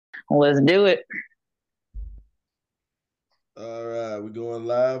Let's do it. All right, we're going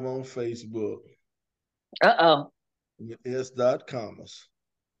live on Facebook. Uh-oh. S.commas.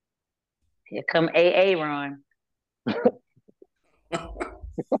 Here come AA Ron.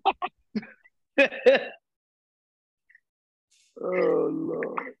 Oh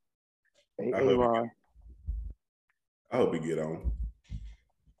Lord. Hey, Ron. I hope he get on.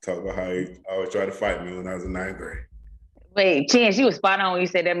 Talk about how he always tried to fight me when I was in ninth grade. Wait, Chance, you was spot on when you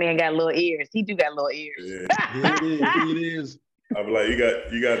said that man got little ears. He do got little ears. Yeah. It is. I'm like, you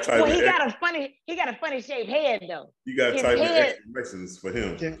got type. Well, he got a funny shaped head though. You got His type of head- exclamations for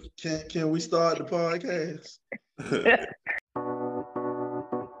him. Can we start the podcast?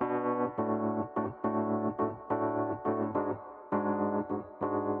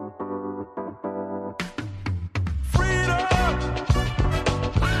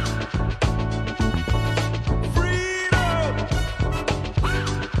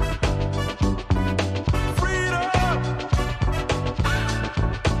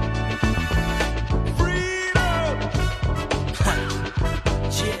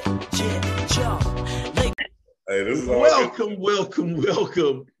 Hey, this is welcome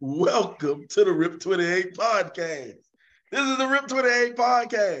to the Rip 28 podcast. This is the Rip 28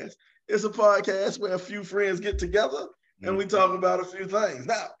 podcast. It's a podcast where a few friends get together and we talk about a few things.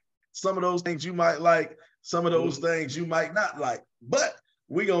 Now, some of those things you might like, some of those things you might not like, but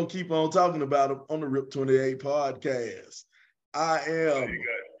we're going to keep on talking about them on the Rip 28 podcast. I am you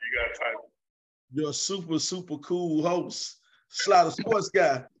got type. Your super cool host, Slaughter Sports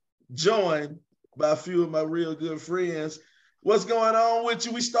Guy, joined by a few of my real good friends. What's going on with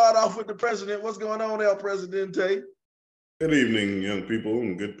you? We start off with the president. What's going on, El Presidente? Good evening, young people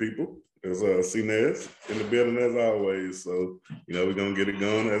and good people. There's Cines in the building as always. So, we're going to get it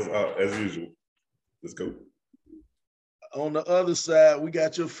going as usual. Let's go. On the other side, we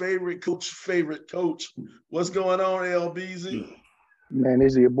got your favorite coach. What's going on, LBZ? Man,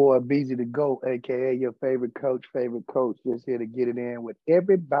 this is your boy BZ the GOAT, aka your favorite coach. Just here to get it in with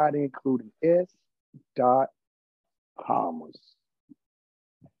everybody, including S.Commas.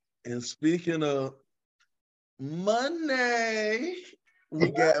 And speaking of money, we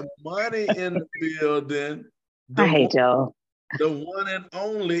got money in the building. I hate y'all. The one and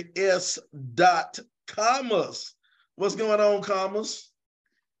only S.Commas. What's going on, Commas?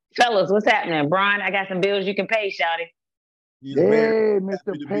 Fellas, what's happening? Brian, I got some bills you can pay, shawty. Hey,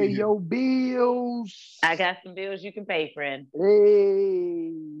 Mr. Pay Your Bills. I got some bills you can pay, friend. Hey.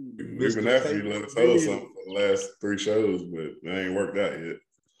 We've been asking you to let us know something for the last 3 shows, but it ain't worked out yet.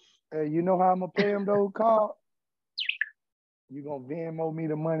 Hey, you know how I'm going to pay him, though, Carl? You're going to Venmo me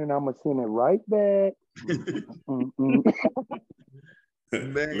the money, and I'm going to send it right back.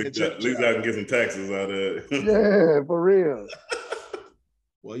 Man, at least I can get some taxes out of it. Yeah, for real.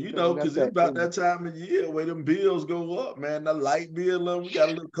 Well, because it's about that time of year where them bills go up, man. The light bill, we got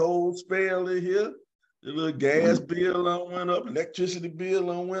a little cold spell in here. The little gas bill went up. Electricity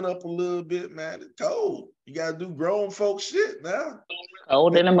bill went up a little bit, man. It's cold. You got to do grown folk shit now.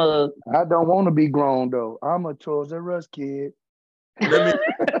 Cold in the mug. I don't want to be grown, though. I'm a Toys R Us kid.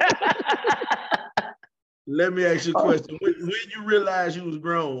 Let me ask you a question. When you realized you was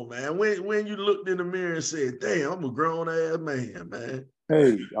grown, man? When you looked in the mirror and said, damn, I'm a grown-ass man.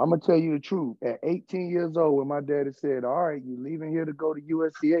 Hey, I'm going to tell you the truth. At 18 years old, when my daddy said, all right, you leaving here to go to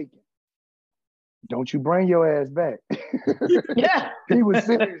USC Aiken. Don't you bring your ass back. Yeah. He was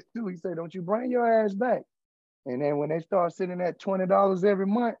serious, too. He said, don't you bring your ass back. And then when they start sitting at $20 every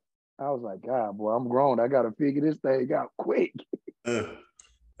month, I was like, God, boy, I'm grown. I got to figure this thing out quick.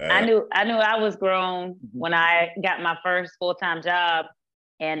 I knew I was grown when I got my first full-time job.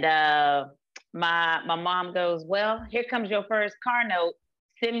 And my mom goes, well, here comes your first car note.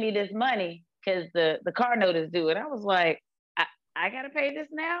 Send me this money because the car note is due. And I was like, I got to pay this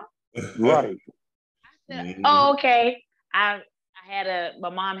now? Right. I said, oh, okay. My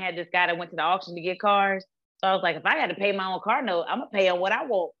mom had this guy that went to the auction to get cars. So I was like, if I got to pay my own car note, I'm going to pay on what I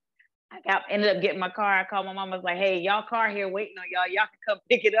want. Ended up getting my car. I called my mom. I was like, hey, y'all car here waiting on y'all. Y'all can come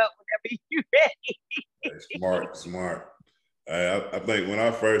pick it up whenever you ready. Smart. I think when I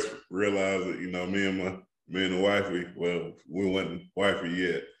first realized that, me and the wifey, well, we weren't wifey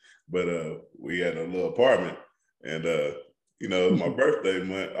yet, but we had a little apartment. And, my birthday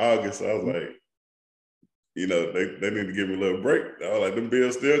month, August, I was like, they need to give me a little break. I was like, them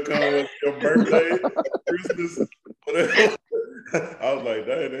bills still coming. Your birthday, Christmas, whatever. I was like,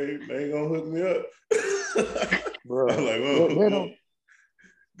 they ain't gonna hook me up. Bro, I was like,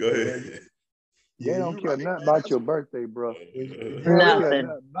 go ahead. They don't care nothing about your birthday, bro. Nothing. Nothing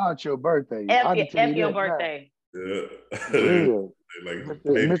about your birthday. F your birthday. Yeah. Real. Like,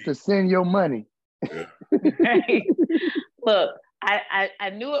 Mr. Send your money. Yeah. Look, I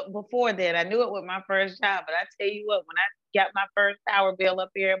knew it before then. I knew it with my first job, but I tell you what, when I got my first power bill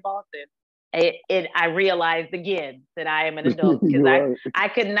up here in Boston, I realized again that I am an adult because I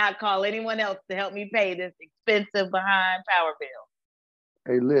could not call anyone else to help me pay this expensive behind power bill.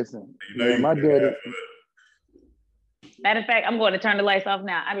 Hey, listen, man, my daddy. Matter of fact, I'm going to turn the lights off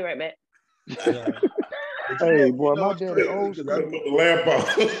now. I'll be right back. Hey, boy, my daddy old school. Put the lamp on.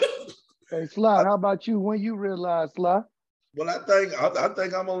 Hey, Sly, how about you? When you realize, Sly? Well, I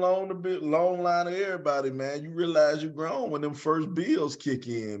think I'm along the long line of everybody, man. You realize you grown when them first bills kick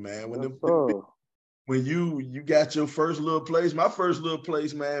in, man. When you got your first little place. My first little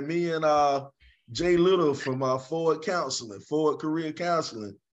place, man. Me and Jay Little from Ford Career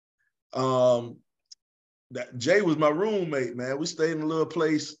Counseling. That Jay was my roommate, man. We stayed in a little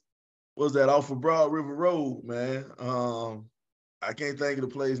place. Was that off of Broad River Road, man? I can't think of the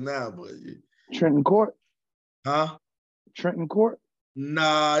place now, but Trenton Court. Huh? Trenton Court?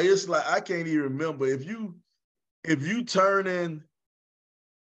 Nah, it's like I can't even remember. If you turn in,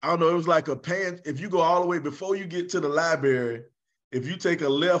 I don't know, it was like a if you go all the way before you get to the library, if you take a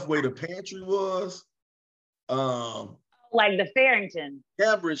left where the pantry was, like the Farrington.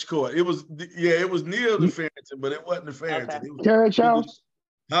 Cambridge Court. It was near the Farrington, but it wasn't the Farrington. Okay. It was Carriage House?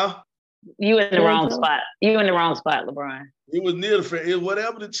 Huh? You in the wrong spot. You in the wrong spot, LeBron. It was near the fair. It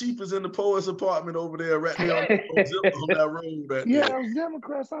whatever the cheapest in the poet's apartment over there, right there on that road. Right yeah, there. it was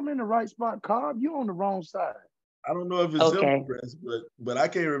Democrats. I'm in the right spot, Cobb. You on the wrong side. I don't know if it's Democrats, but I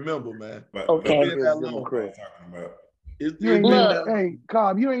can't remember, man. Okay. Hey,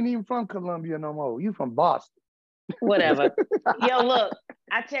 Cobb, you ain't even from Columbia no more. You from Boston. Whatever. Yo, look,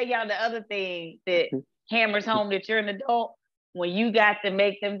 I tell y'all the other thing that hammers home that you're an adult. When you got to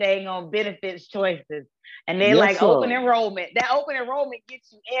make them dang on benefits choices. And they open enrollment. That open enrollment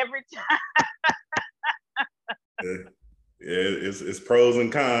gets you every time. It's pros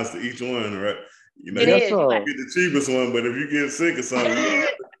and cons to each one, right? You know, you get the cheapest one, but if you get sick or something,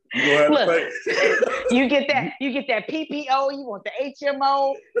 you're gonna have to pay. you get that PPO, you want the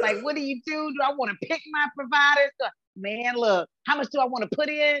HMO. Like, what do you do? Do I want to pick my providers? Man, look, how much do I want to put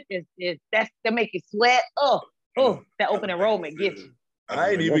in? That's to make you sweat. Oh, that open enrollment gets you.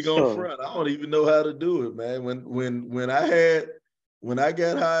 I ain't even going front. I don't even know how to do it, man. When I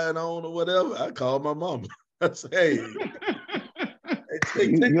got hired on or whatever, I called my mama. I said, hey, you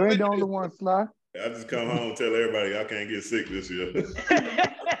ain't the only one, Sly. I just come home and tell everybody I can't get sick this year.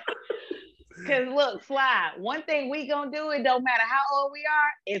 Because look, Sly, one thing we gonna do, it don't matter how old we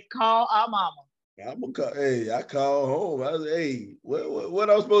are, is call our mama. I'm gonna call. Hey, I call home. I said, hey, what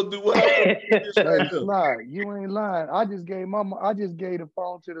I'm supposed to do? What I'm supposed to do hey, Sly, you ain't lying. I just gave the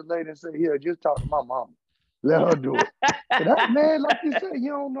phone to the lady and said, here, just talk to my mama. Let her do it. That man, like you said, you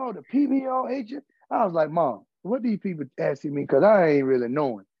don't know the PBO, I was like, Mom, what these people asking me? Because I ain't really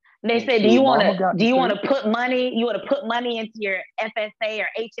knowing. They say, do you want to put money? You want to put money into your FSA or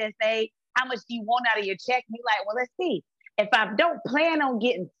HSA? How much do you want out of your check? You like, well, let's see. If I don't plan on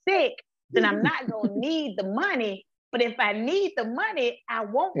getting sick, then I'm not going to need the money. But if I need the money, I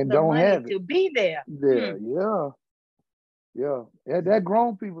want the money to be there. Yeah. That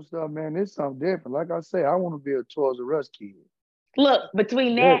grown people stuff, man, it's something different. Like I say, I want to be a Toys R Us kid. Look,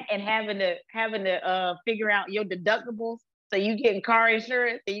 between that and having to figure out your deductibles, so you getting car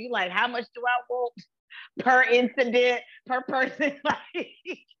insurance, and you like, how much do I want per incident, per person? Like,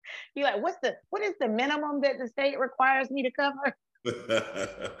 you like, what is the minimum that the state requires me to cover?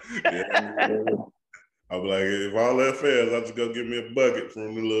 I'll be like, if all that fails, I'll just go get me a bucket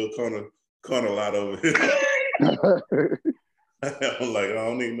from the little corner lot over here. I'm like, I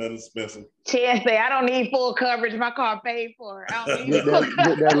don't need nothing expensive. Chance say, I don't need full coverage. My car paid for. I don't need get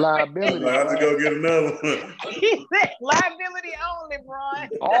that liability. I have to go get another one. He said, liability only, Brian.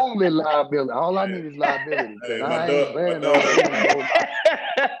 Only liability. All I need is liability. Hey, my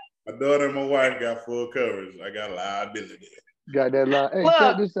daughter and my wife got full coverage. I got liability. Got that Hey,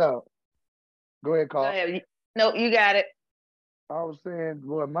 check this out. Go ahead, Carl. No, you got it. I was saying,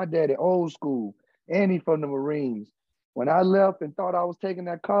 boy, my daddy old school, and he from the Marines. When I left and thought I was taking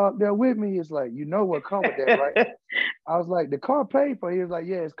that car up there with me, it's like, you know what come with that, right? I was like, the car paid for it. He was like,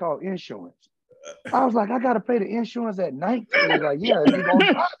 yeah, it's called insurance. I was like, I got to pay the insurance at night. He was like, yeah, if you going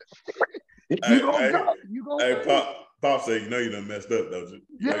to drive it. If you going to drive it, you going to drive it. Pop said, you know you done messed up, don't you?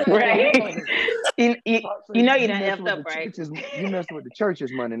 Yeah, right. you know you done effed up, right? You messing with the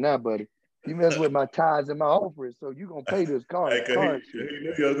church's money now, buddy. You mess with my tithes and my offerings, so you going to pay this car. He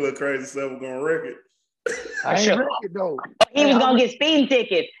knew your little crazy self was going to wreck it. I ain't wreck it, though. He was going to get speeding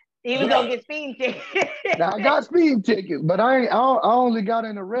tickets. He was gonna get speeding tickets. Now I got speeding tickets, but I only got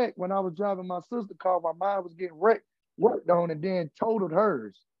in a wreck when I was driving my sister's car. My mom was getting worked on, and then totaled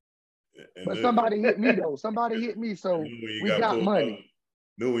hers. But somebody hit me though. Somebody hit me, so we got money.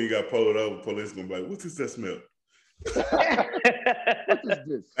 Knew when you got pulled over, police gonna be like, "What's that smell?" What is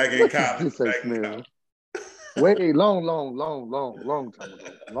this? Back in college. Way long time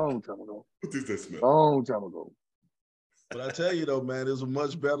ago. What is that smell? Long time ago. But I tell you though, man, it was a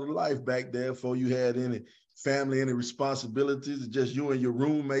much better life back there before you had any family, any responsibilities. It's just you and your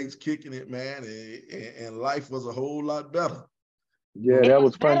roommates kicking it, man, and life was a whole lot better. Yeah, that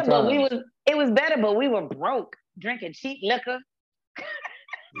was fun time. It was better, but we were broke, drinking cheap liquor.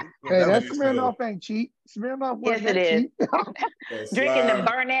 Hey, that Smirnoff ain't cheap. Smirnoff wasn't that cheap. Drinking the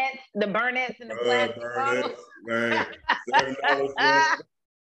Burnett's in the plastic bottle. Man, $7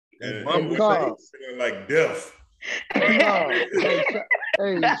 and like death. Hey,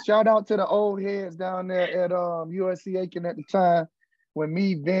 shout out to the old heads down there at USC Aiken at the time when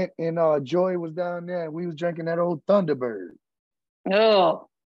me, Vent, and Joy was down there, and we was drinking that old Thunderbird. Oh,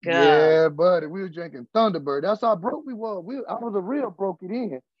 God. Yeah, buddy, we was drinking Thunderbird. That's how broke we were. I was a real brokey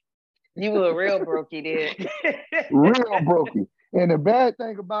then. You were a real brokey then. Real brokey. And the bad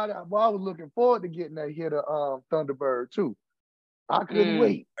thing about it, I was looking forward to getting that hit of Thunderbird too. I couldn't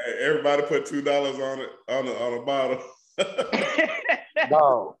wait. Hey, everybody put $2 on it on a bottle.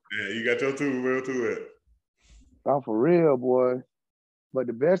 Dog. Yeah, you got your $2 to it. I'm for real, boy. But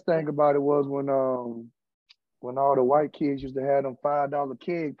the best thing about it was when all the white kids used to have them $5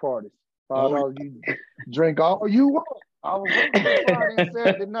 keg parties. $5 you drink all you want. I was waiting Friday and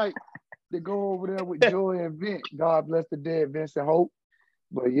Saturday night to go over there with Joy and Vent. God bless the dead, Vincent Hope.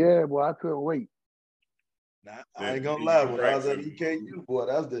 But yeah, boy, I couldn't wait. Now, I ain't gonna lie, when I was at EKU, boy,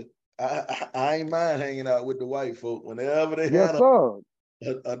 I ain't mind hanging out with the white folk. Whenever they had a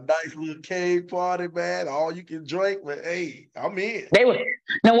nice little cave party, man, all you can drink, but hey, I'm in.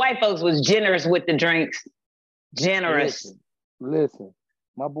 The white folks was generous with the drinks. Generous. Listen,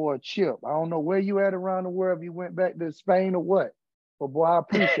 my boy Chip, I don't know where you at around the world, if you went back to Spain or what, but boy, I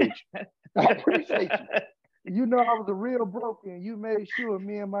appreciate you. I appreciate you. You know I was a real broker, and you made sure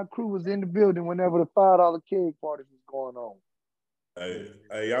me and my crew was in the building whenever the $5 keg parties was going on. Hey,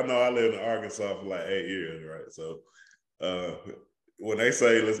 y'all know I lived in Arkansas for like 8 years, right? So when they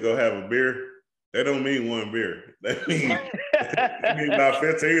say let's go have a beer, they don't mean one beer. They mean about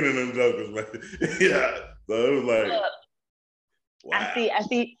 15 of them jokers, man. Yeah. So it was like, wow. I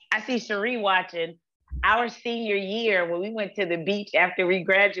see Cherie watching. Our senior year when we went to the beach after we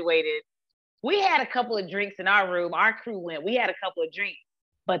graduated, we had a couple of drinks in our room. Our crew went. We had a couple of drinks.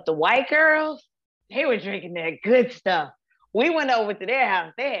 But the white girls, they were drinking that good stuff. We went over to their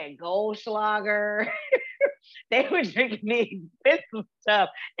house. They had Goldschlager. They were drinking the expensive stuff.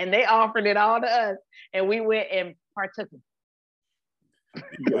 And they offered it all to us. And we went and partook.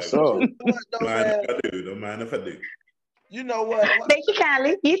 Yes, sir. Don't mind if I do. You know what? Thank you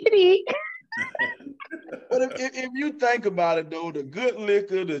kindly. You can eat. But if you think about it, though, the good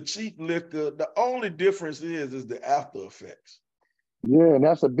liquor, the cheap liquor, the only difference is the after effects. Yeah, and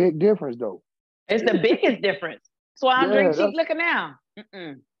that's a big difference, though. It's the biggest difference. That's why I'm drinking cheap liquor now.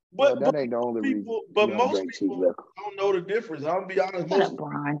 But that ain't the only reason. But most people don't know the difference. I'm gonna be honest.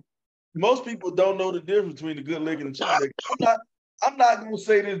 Most people don't know the difference between the good liquor and cheap liquor. I'm not gonna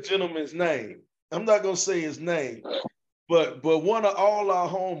say this gentleman's name. I'm not gonna say his name, but one of all our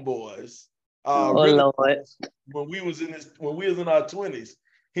homeboys. When we was in our 20s,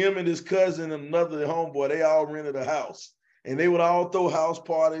 him and his cousin and another homeboy, they all rented a house, and they would all throw house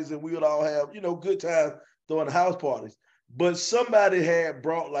parties, and we would all have good times throwing house parties. But somebody had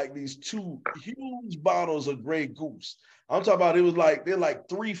brought like these 2 huge bottles of Grey Goose. I'm talking about they're like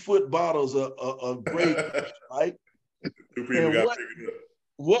 3-foot bottles of Grey Goose, right? And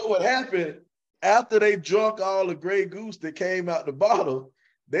what would happen after they drunk all the Grey Goose that came out the bottle?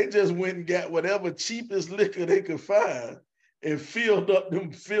 They just went and got whatever cheapest liquor they could find and filled up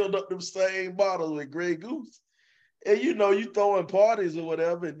them same bottles with Grey Goose. And you throwing parties or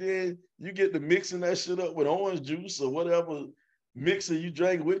whatever, and then you get to mixing that shit up with orange juice or whatever mixer you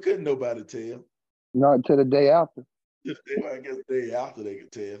drank with. Couldn't nobody tell. Not until the day after. I guess the day after they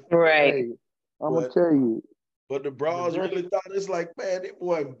could tell. Right. Hey, I'm gonna tell you. But the bras really thought it's like, man, they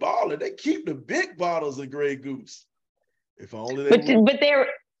weren't balling. They keep the big bottles of Grey Goose. If only they. But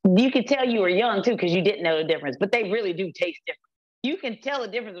you could tell you were young too because you didn't know the difference. But they really do taste different. You can tell the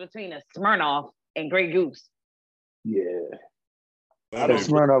difference between a Smirnoff and Grey Goose. Yeah.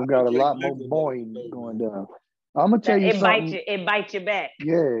 Smirnoff got a lot more boing going down. I'm gonna tell you something. It bites you back.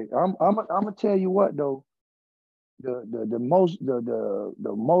 Yeah, I'm gonna tell you what though.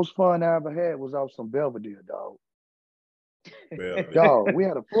 the most fun I ever had was off some Belvedere, dog. Dog, we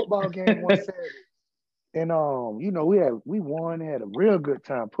had a football game one Saturday. And we won, had a real good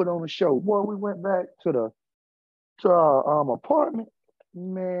time, put on a show. Boy, we went back to our apartment.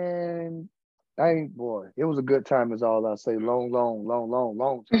 Man, it was a good time is all I say. Long time.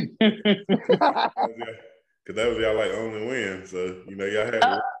 Because that was y'all like only win. So y'all had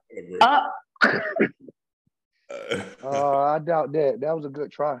to celebrate. I doubt that. That was a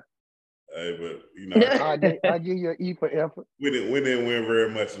good try. Hey, but I give you an E for effort. We didn't win very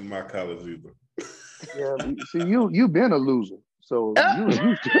much in my college either. Yeah, see, you've been a loser, so you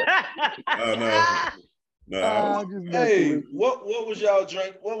used to. No. Hey, what was y'all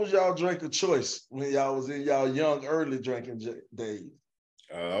drink? What was y'all drink of choice when y'all was in y'all young early drinking days?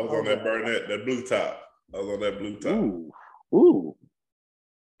 I was on that Burnett, that blue top. I was on that blue top. Ooh.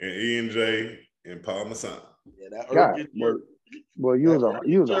 And E&J and Parmesan. Yeah, that early work. Well, you was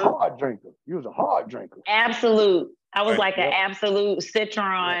a hard drinker. You was a hard drinker. Absolute. I was like an absolute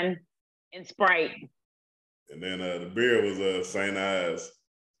Citron and Sprite. And then the beer was St. Ives.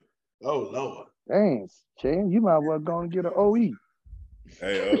 Oh Lord. Dang, Chan, you might well go and get an OE.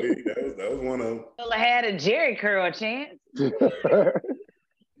 Hey, OE, that was one of them. Well, I had a Jerry curl chance. Hey,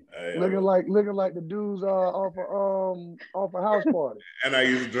 looking like the dudes off a house party. And I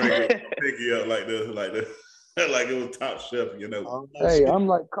used to drink it, picky up like the like it was Top Chef, Hey, I'm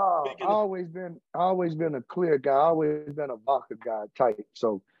like Carl. I always been a clear guy. I always been a vodka guy type.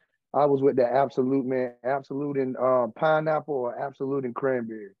 So I was with the Absolute, man. Absolute in pineapple or Absolute in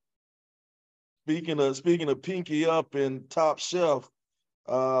cranberry. Speaking of pinky up and Top Chef,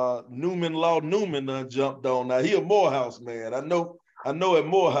 Newman done jumped on. Now he a Morehouse man. I know at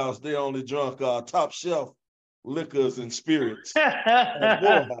Morehouse they only drunk Top Chef liquors and spirits. At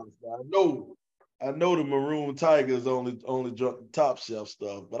Morehouse, I know the Maroon Tigers only drunk Top Chef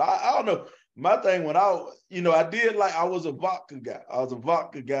stuff, but I don't know. My thing when I was a vodka guy. I was a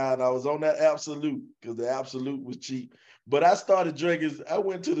vodka guy and I was on that Absolute because the Absolute was cheap. But I started drinking. I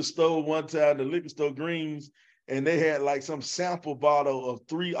went to the store one time, the liquor store Greens, and they had like some sample bottle of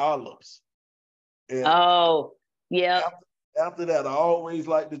 3 Olives. And after that, I always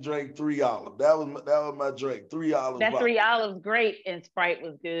liked to drink 3 Olives. That was my drink, 3 Olives. That 3 Olives great, and Sprite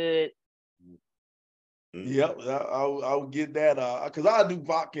was good. Yep, I would get that because I do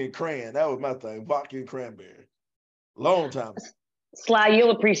vodka and cran. That was my thing, vodka and cranberry. Long time. Sly, you'll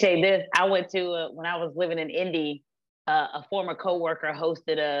appreciate this. I went to when I was living in Indy. A former coworker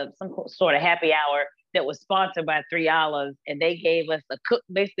hosted some sort of happy hour that was sponsored by 3 Olives, and they gave us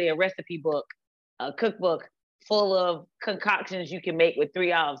basically a recipe book, a cookbook full of concoctions you can make with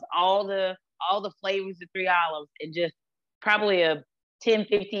 3 Olives, all the flavors of 3 Olives, and just probably a 10,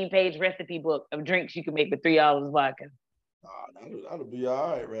 15-page recipe book of drinks you can make with 3 Olives vodka. That'll be all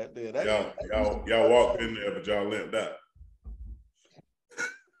right right there. Y'all walked in there, but y'all limped out.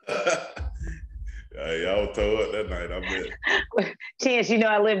 Y'all tore up that night, I bet. Chance,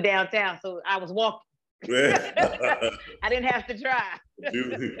 I live downtown, so I was walking. I didn't have to drive.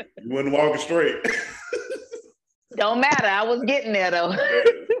 You wasn't walking straight. Don't matter. I was getting there though.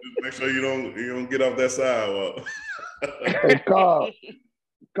 Just make sure you don't get off that sidewalk. Hey,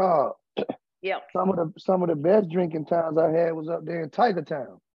 Carl. Yep. Some of the best drinking times I had was up there in Tiger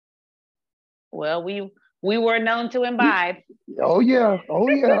Town. Well, we were known to imbibe. Oh yeah.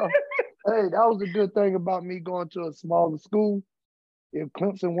 Hey, that was the good thing about me going to a smaller school. If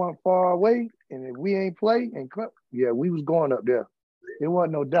Clemson wasn't far away, and if we ain't play, we was going up there. There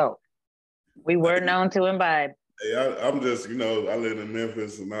wasn't no doubt. We were known to imbibe. Hey, I'm just, I live in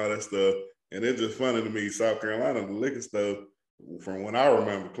Memphis and all that stuff, and it's just funny to me. South Carolina, the liquor stuff, from when I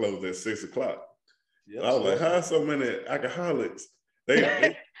remember, closed at 6 o'clock. Yep, I was like, how so many alcoholics? They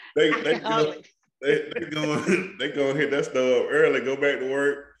go and hit that stuff early, go back to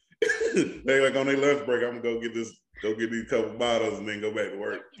work. They like on their lunch break, I'm gonna go get these couple bottles and then go back to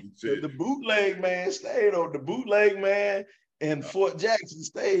work. The bootleg man stayed open. The bootleg man and Fort Jackson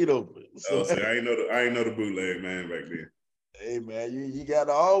stayed open. So I ain't know the bootleg man back then. Hey man, you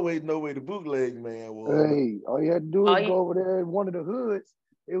gotta always know where the bootleg man was. Hey, all you had to do is go over there in one of the hoods.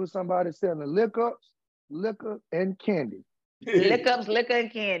 It was somebody selling liquor and candy. Liquor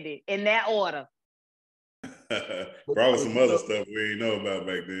and candy in that order. Probably some other stuff we ain't know about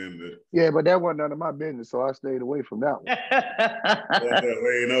back then. Yeah, but that wasn't none of my business, so I stayed away from that one.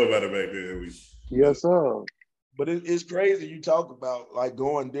 We ain't know about it back then. Yes, sir. But it's crazy you talk about like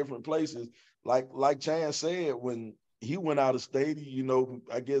going different places. Like Chan said, when he went out of state,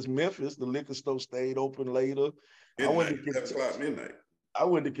 I guess Memphis, the liquor store stayed open later. Midnight. I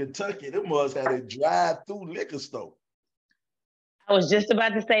went to Kentucky. Them must had a drive-through liquor store. I was just about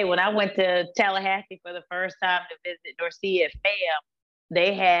to say, when I went to Tallahassee for the first time to visit Norcia fam,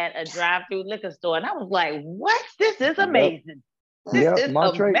 they had a drive-through liquor store, and I was like, "What? This is amazing! This is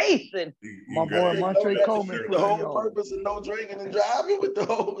amazing!" My boy Montre Coleman. The whole purpose of no drinking and driving with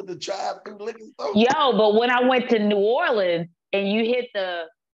the drive-through liquor store. Yo, but when I went to New Orleans and you hit the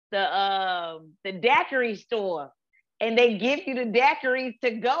daiquiri store, and they give you the daiquiris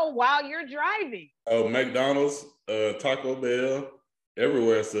to go while you're driving. Oh, McDonald's, Taco Bell,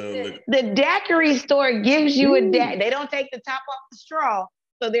 everywhere sells liquor. The daiquiri store gives you a daiquiri. They don't take the top off the straw,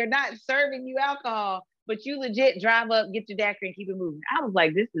 so they're not serving you alcohol, but you legit drive up, get your daiquiri, and keep it moving. I was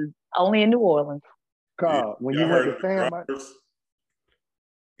like, this is only in New Orleans. God, when you went to fam,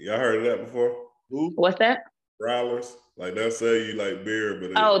 y'all heard of that before? What's that? Growlers. Like they'll sell you like beer,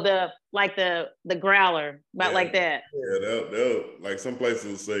 but the growler, about like that. Yeah, they'll like some places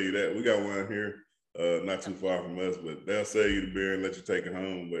will sell you that. We got one here, not too far from us, but they'll sell you the beer and let you take it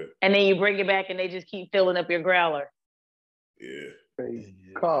home. But and then you bring it back and they just keep filling up your growler. Yeah. Hey,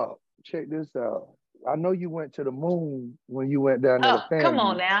 Carl, check this out. I know you went to the moon when you went down there. Oh, come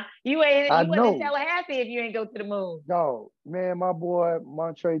on now. You wasn't in Tallahassee if you ain't go to the moon. No, man, my boy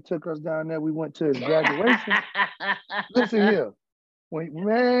Montre took us down there. We went to his graduation. Listen here. Man.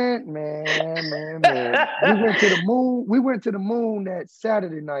 We went to the moon. We went to the moon that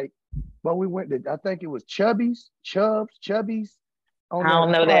Saturday night, but we went to, I think it was Chubby's. I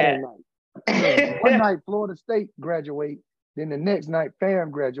don't know that. Night. One night Florida State graduate, then the next night fam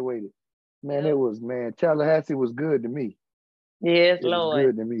graduated. Man, Tallahassee was good to me. Yes, it Lord. Was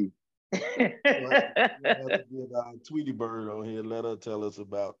good to me. We'll have to get Tweety Bird on here. Let her tell us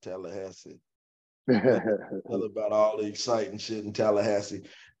about Tallahassee. Tell about all the exciting shit in Tallahassee.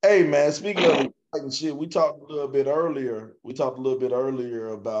 Hey, man, speaking of exciting shit, we talked a little bit earlier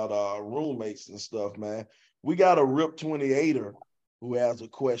about roommates and stuff, man. We got a RIP 28er who has a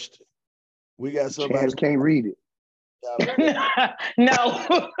question. We got somebody. Chance can't read it.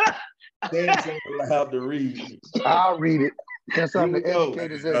 No. Chance ain't allowed to read. I'll read it. That's on the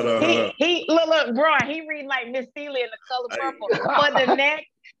educators. He look, bro. He read like Miss Celia in The Color Purple. For the next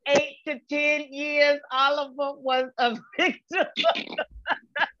 8 to 10 years, Oliver was a victim.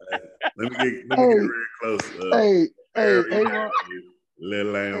 Let me get very close. Hey, Aaron.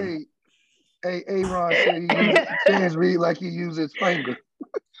 Little lamb. Hey, Aaron said Chance read like he used his finger.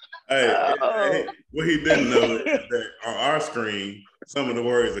 Hey, what he didn't know is that on our screen, some of the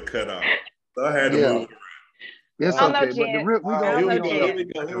words are cut off. So I had to move. It's okay, but the RIP,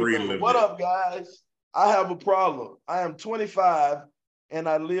 here we go. What up, guys? I have a problem. I am 25 and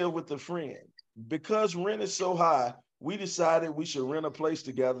I live with a friend. Because rent is so high, we decided we should rent a place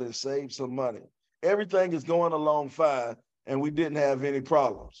together and save some money. Everything is going along fine and we didn't have any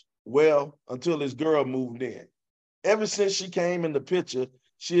problems. Well, until this girl moved in. Ever since she came in the picture,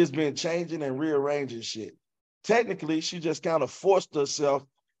 she has been changing and rearranging shit. Technically, she just kind of forced herself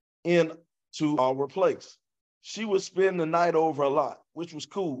into our place. She would spend the night over a lot, which was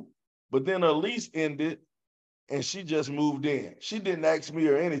cool. But then her lease ended and she just moved in. She didn't ask me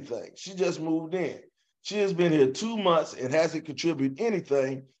or anything. She just moved in. She has been here 2 months and hasn't contributed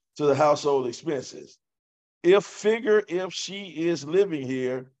anything to the household expenses. If she is living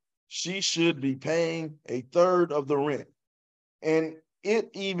here, she should be paying 1/3 of the rent. And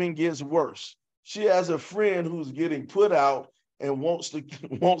it even gets worse. She has a friend who's getting put out and wants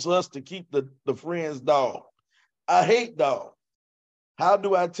us to keep the friend's dog. I hate dogs. How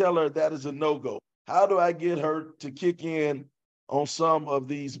do I tell her that is a no-go? How do I get her to kick in on some of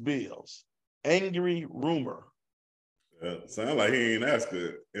these bills? Angry rumor. Sound like he ain't asked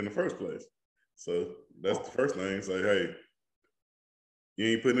it in the first place. So that's the first thing. Say, hey, you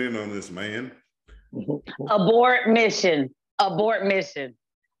ain't putting in on this, man. Abort mission.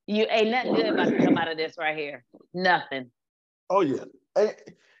 You ain't nothing good about to come out of this right here. Nothing. Oh yeah.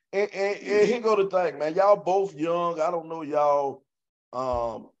 And here go the thing, man. Y'all both young. I don't know y'all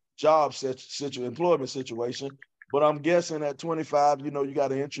employment situation, but I'm guessing at 25, you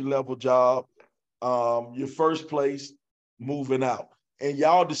got an entry-level job, your first place moving out. And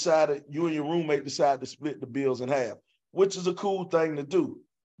y'all decided, you and your roommate decided to split the bills in half, which is a cool thing to do.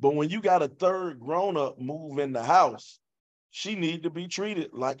 But when you got a third grown-up move in the house, she need to be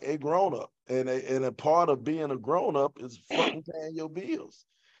treated like a grown-up. And a part of being a grown-up is fucking paying your bills.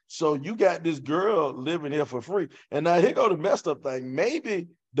 So you got this girl living here for free. And now here go the messed up thing. Maybe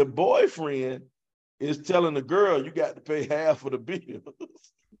the boyfriend is telling the girl, you got to pay half of the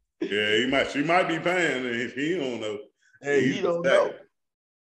bills. Yeah, she might be paying if he don't know. Hey, he don't know.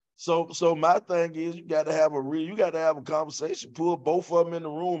 So my thing is you got to have a conversation, pull both of them in the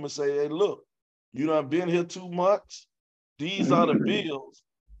room and say, hey, look, you done been here 2 months. These are the bills.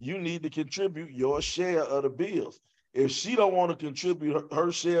 You need to contribute your share of the bills. If she don't want to contribute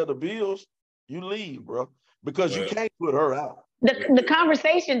her share of the bills, you leave, bro, because you can't put her out. The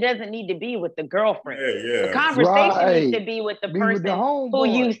conversation doesn't need to be with the girlfriend. Yeah. The conversation needs to be with the person who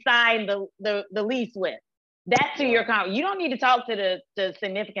you signed the lease with. That's who you're conversation. You don't need to talk to the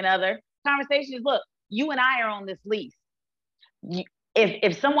significant other. Conversation is, look, you and I are on this lease.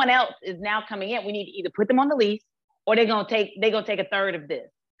 If someone else is now coming in, we need to either put them on the lease or they're gonna take a third of this.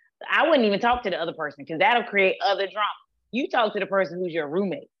 I wouldn't even talk to the other person because that'll create other drama. You talk to the person who's your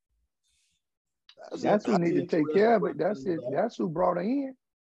roommate. That's who need to take care of it. That's it. That's who brought her in.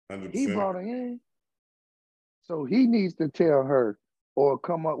 100%. He brought her in. So he needs to tell her or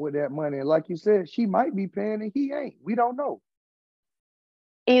come up with that money. And like you said, she might be paying and he ain't. We don't know.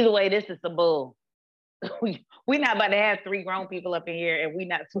 Either way, this is a bull. We're not about to have 3 grown people up in here and we're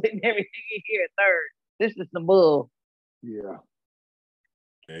not splitting everything in here a third. This is the bull. Yeah.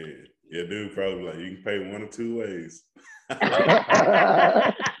 Hey, yeah, dude, probably like you can pay 1 or 2 ways.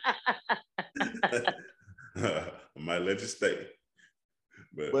 I might let you stay.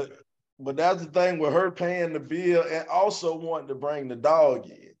 But that's the thing with her paying the bill and also wanting to bring the dog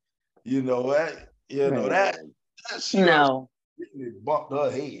in. You know that she bumped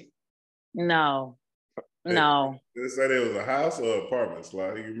her head. No. Did it say there was a house or an apartment?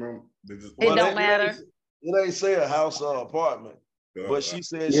 So you remember? It don't matter. It ain't say a house or apartment, but she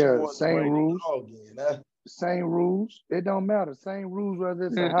said she wanted to bring the dog in. Same rules. It don't matter. Same rules whether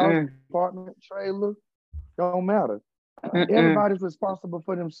it's a house, apartment, trailer. Don't matter. Everybody's responsible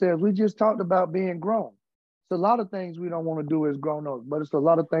for themselves. We just talked about being grown. It's a lot of things we don't want to do as grown-ups, but it's a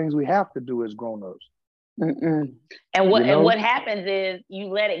lot of things we have to do as grown-ups. And what happens is you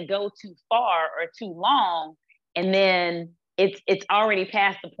let it go too far or too long, and then it's already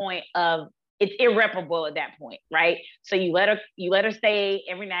past the point of it's irreparable at that point, right? So you let her stay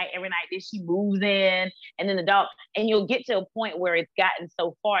every night, then she moves in, and then the dog, and you'll get to a point where it's gotten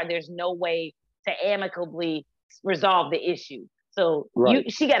so far there's no way to amicably resolve the issue. So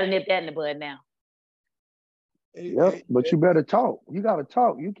she got to nip that in the bud now. Yep, but you better talk. You got to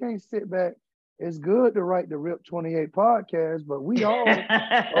talk. You can't sit back. It's good to write the RIP 28 podcast, but we all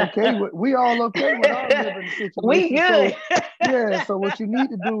okay with our living situation. We good. So what you need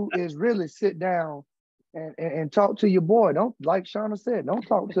to do is really sit down and talk to your boy. Don't, like Shauna said, don't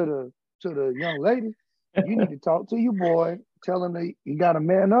talk to the young lady. You need to talk to your boy, tell him that you got to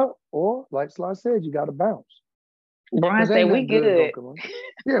man up, or like Sly said, you got to bounce. Brian said we good.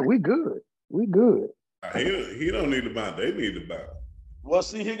 Yeah, we good. We good. He don't need to bounce. They need to bounce. Well,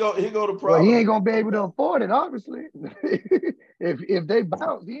 see, he go the problem. Well, he ain't gonna be able to afford it, obviously. if they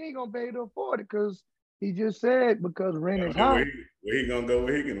bounce, he ain't gonna be able to afford it because he just said because rent is high. Where he gonna go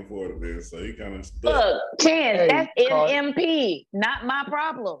where he can afford it then? So he kind of stuck. Look, Chance, that's NMP, not my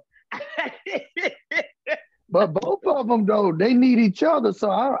problem. But both of them though, they need each other.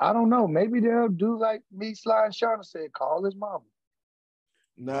 So I don't know. Maybe they'll do like me, Sly, and Shauna said, call his mama.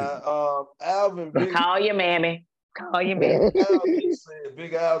 Nah, Alvin. Call your mammy. Call your mammy.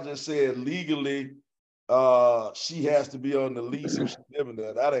 Big Al just said legally, she has to be on the lease if she's living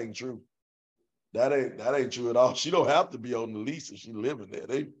there. That ain't true. That ain't true at all. She don't have to be on the lease if she's living there.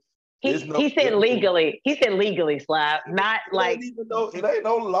 He said legally. He said legally, Sly. Not like it ain't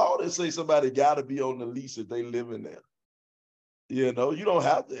no law that say somebody got to be on the lease if they live in there. You know, you don't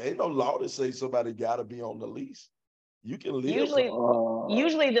have to. Ain't no law that say somebody got to be on the lease. You can live. Usually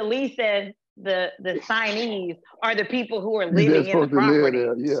the lease says the signees are the people who are living in the property.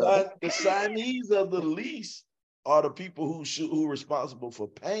 The signees of the lease are the people who are responsible for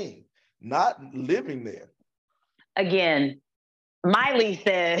paying, not living there. Again, my lease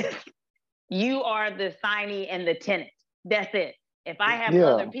says you are the signee and the tenant. That's it. If I have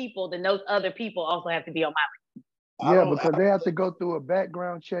other people, then those other people also have to be on my lease. Yeah, because they have to go through a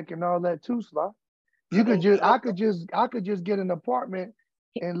background check and all that too, Sly. I could just get an apartment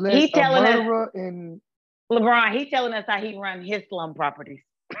and let a murderer and LeBron, he's telling us how he runs his slum properties.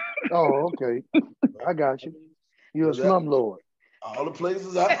 Oh, okay. I got you. You're a slum lord. All the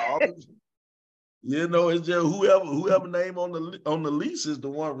places you know, it's just whoever name on the lease is the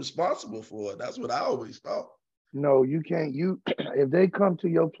one responsible for it. That's what I always thought. No, you can't. If they come to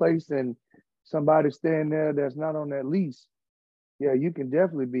your place and somebody's staying there that's not on that lease, yeah, you can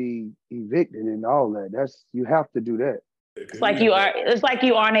definitely be evicted and all that. You have to do that. It's like you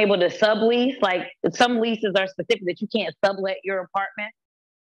aren't able to sublease. Like some leases are specific that you can't sublet your apartment.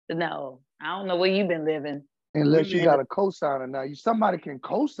 No, I don't know where you've been living. Unless you got a co-signer now. Somebody can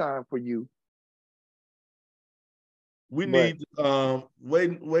co-sign for you. We need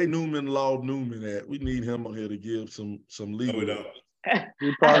Wade Newman, Law Newman. We need him on here to give some legal. No, we don't.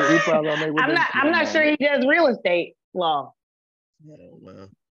 He probably on there with I'm not sure he does real estate law. Oh man.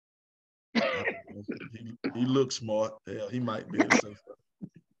 He looks smart. Hell, he might be.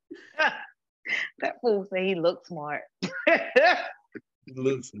 That fool say he looks smart. He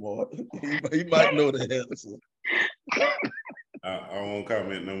looks smart. He might know the answer. I won't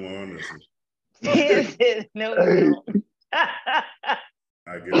comment no more on this one. No.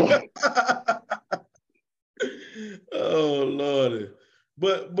 I get it. Oh Lordy.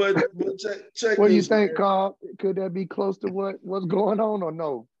 But check what do you this, think, man. Carl? Could that be close to what's going on or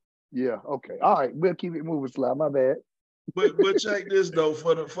no? Yeah, okay. All right, we'll keep it moving, Sly. My bad. But check this though,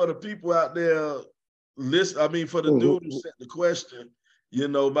 for the people out there for the dude who sent the question,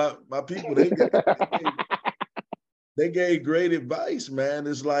 my people, they gave great advice, man.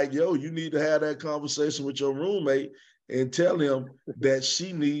 It's like, yo, you need to have that conversation with your roommate and tell him that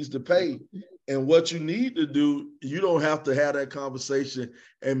she needs to pay. And what you need to do, you don't have to have that conversation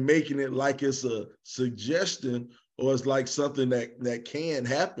and making it like it's a suggestion or it's like something that can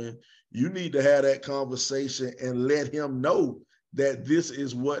happen. You need to have that conversation and let him know that this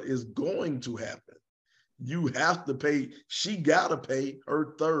is what is going to happen. You have to pay. She got to pay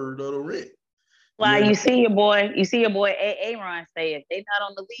her third of the rent. Well, you see your boy Aaron say if they're not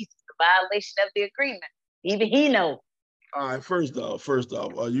on the lease, it's a violation of the agreement. Even he knows. All right, first off,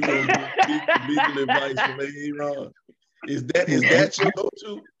 are you going to give legal advice from Aaron? Is that your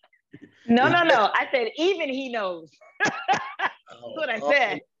go-to? No. I said even he knows. That's what I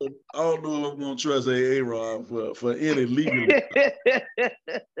said. I don't know if I'm going to trust Aaron for any legal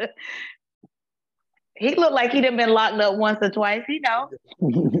advice. He looked like he'd have been locked up once or twice. He know.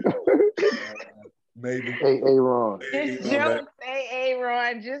 Maybe. Hey, Aaron. Just jokes. Hey,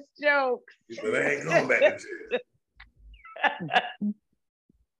 Aaron. Just jokes. He said, I ain't going back to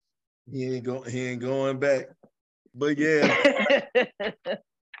jail. He ain't going back. But yeah,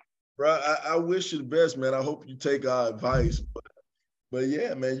 bro, I wish you the best, man. I hope you take our advice. But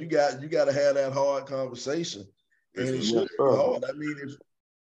yeah, man, you got to have that hard conversation. And it should be hard. I mean,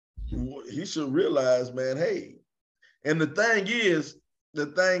 he should realize, man, hey. And the thing is,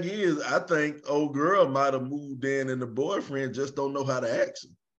 I think old girl might have moved in and the boyfriend just don't know how to act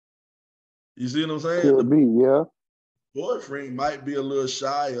him. You see what I'm saying? Could be, yeah. Boyfriend might be a little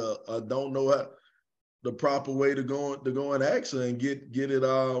shy or don't know how the proper way to go and ask her and get it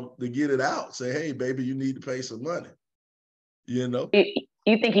out. Say, hey, baby, you need to pay some money. You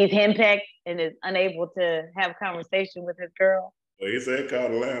think he's henpecked and is unable to have a conversation with his girl? Well, he said call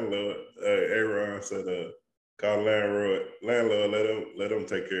the landlord. Aaron said call the landlord, let him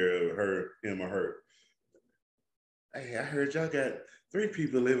take care of him or her. Hey, I heard y'all got 3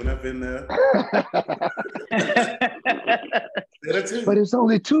 people living up in there. But it's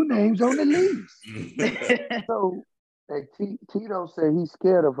only 2 names on the lease. So, Tito said he's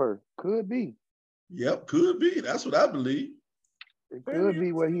scared of her. Could be. Yep, could be. That's what I believe. It could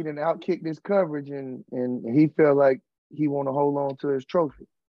be where he done outkicked his coverage and he felt like he want to hold on to his trophy.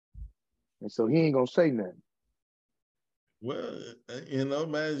 And so he ain't going to say nothing. Well,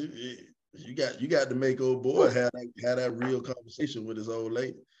 man, you got to make old boy have that real conversation with his old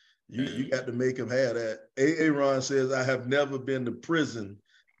lady. You got to make him have that. Aaron says, I have never been to prison,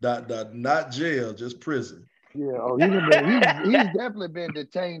 not jail, just prison. Yeah, he's definitely been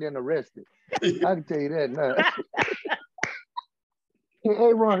detained and arrested. I can tell you that now.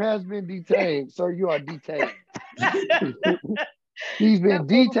 Aaron has been detained, sir. You are detained. He's been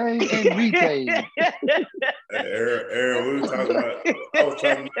detained and retained. Aaron, we were talking about. I was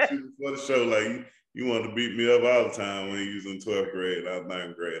talking about you before the show. Like you wanted to beat me up all the time when you was in 12th grade. I was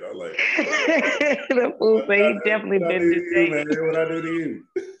 9th grade. I was like, the fool say he definitely been detained. What I did to you?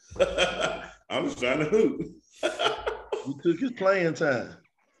 I'm just trying to hoop. You took his playing time.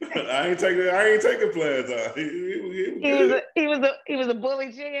 I ain't taking playing time. He was a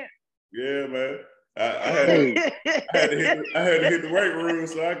bully champ. Yeah, man. I had to hit the weight room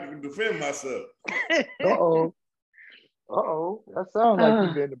so I could defend myself. That sounds like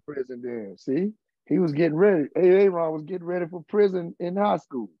he been to prison then. See, he was getting ready. Aaron was getting ready for prison in high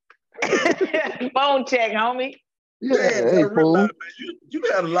school. Phone check, homie. Yeah, hey, fool. You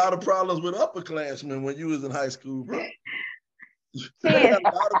had a lot of problems with upperclassmen when you was in high school, bro.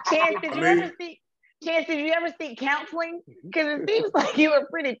 Chance, did you ever seek counseling? Because it seems like you were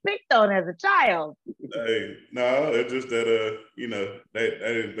pretty picked on as a child. Hey, no, it's just that they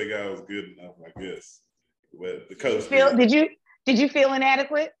didn't think I was good enough, I guess. But the coach Did you feel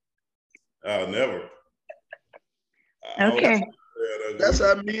inadequate? Never. Okay. That's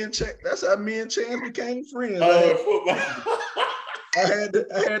how me and Chance became friends. Football. I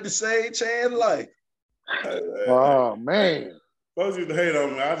had to save Chance life. Oh man. Folks used to hate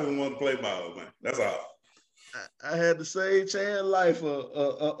on me. I just wanted to play ball, man. That's all. I had to save Chance life.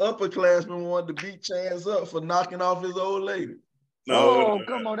 A upperclassman wanted to beat Chance up for knocking off his old lady. No,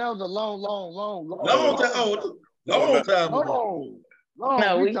 come on. That was a long time ago.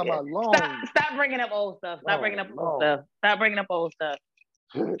 No, we talking about long. Stop bringing up old stuff. Stop bringing up old stuff.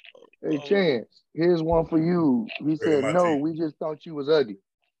 Hey, Chance, here's one for you. He said, no, we just thought you was ugly.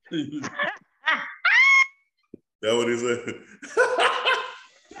 That what he said?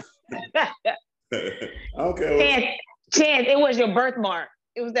 I don't care. Chance, it was your birthmark.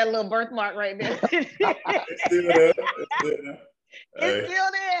 It was that little birthmark right there. It's still there. It's still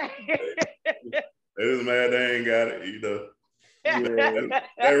there. They just mad they ain't got it, you know. Yeah.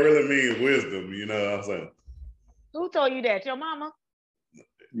 That really means wisdom, you know what I'm saying? Who told you that? Your mama?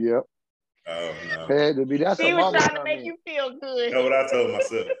 Yep. Oh, no. Had to be. That's she was trying to make you feel good. That's what I told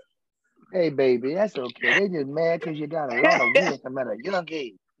myself. Hey, baby, that's okay. They just mad because you got a lot of wisdom at a young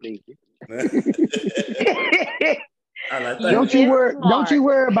age, baby. Don't you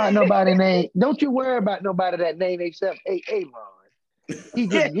worry about nobody name. Don't you worry about nobody that name except Aaron. He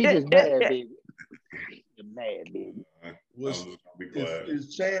just mad, baby. You're mad, baby.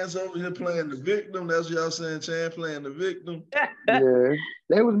 Is Chance over here playing the victim? That's what y'all saying, Chance playing the victim? Yeah.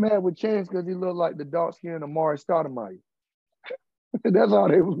 They was mad with Chance because he looked like the dark-skinned Amari Stoudemire. That's all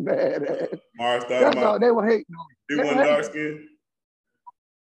they was mad at. Amari Stoudemire? That's all they were hating on. He wasn't dark-skinned?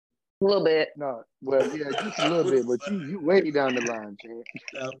 A little bit. No, well, yeah, just a little bit, but you way down the line, Chance.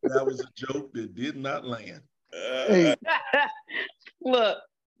 That was a joke that did not land. Hey. Look.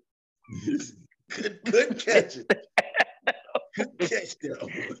 Couldn't catch it. Couldn't catch that.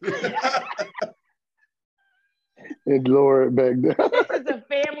 And lower it back down. This is a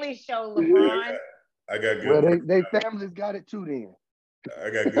family show, LeBron. I got good. Well, they families got it too then. I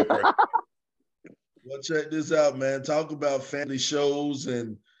got good practice. Well, check this out, man. Talk about family shows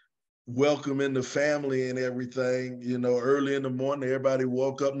and welcoming the family and everything. You know, early in the morning, everybody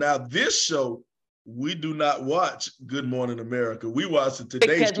woke up. Now, this show, we do not watch Good Morning America. We watch the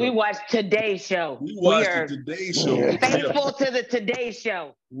Today Show. Because we watch Today's Show. We watch the Today Show. Faithful to the Today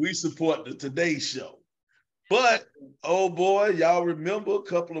Show. We support the Today Show. But, oh boy, y'all remember a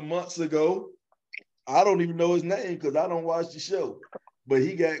couple of months ago, I don't even know his name because I don't watch the show, but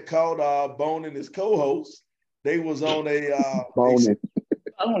he got caught boning his co-host. They was on a boning.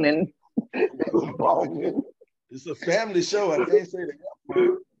 It's a family show. I can't say the F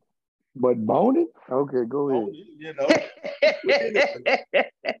word. But boning? Okay, go ahead. Boning, you know.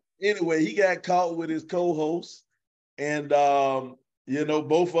 Anyway, he got caught with his co-host, and you know,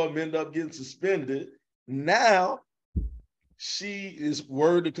 both of them end up getting suspended. Now, she is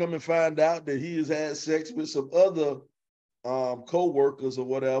word to come and find out that he has had sex with some other co-workers or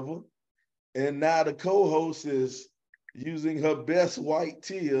whatever. And now the co-host is using her best white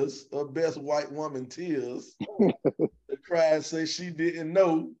tears, her best white woman tears, to cry and say she didn't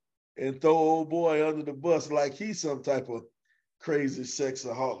know and throw old boy under the bus like he's some type of crazy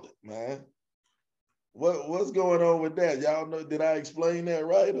sexaholic, man. What's going on with that? Y'all know, did I explain that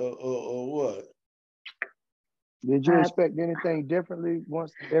right or what? Did you expect anything differently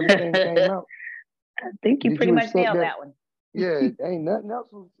once everything came out? I think you pretty much nailed that one. Yeah, ain't nothing else.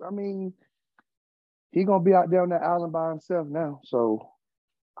 I mean, he gonna be out there on that island by himself now. So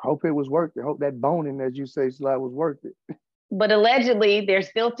I hope it was worth it. I hope that boning, as you say, Sly, was worth it. But allegedly, they're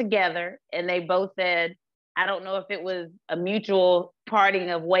still together, and they both said, I don't know if it was a mutual parting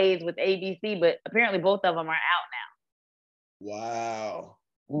of ways with ABC, but apparently both of them are out now. Wow.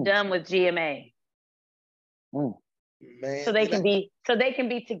 Done with GMA. Man, so they can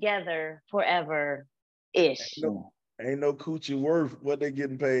be together forever ish. Ain't no coochie worth what they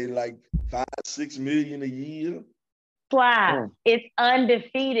getting paid, like $5-6 million a year. Why? It's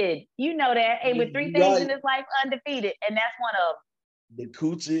undefeated. You know that. Hey, with 3 things in this life, undefeated, and that's one of them. The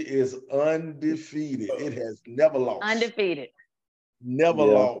coochie is undefeated. It has never lost. Undefeated. Never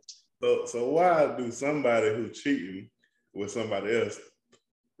lost. So why do somebody who's cheating with somebody else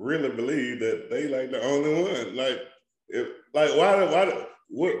really believe that they like the only one? Why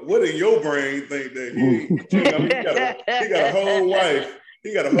what in your brain think that he got a whole wife?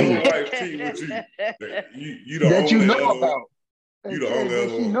 He got a whole wife cheating with you. You the that only you know other about. One. You the only other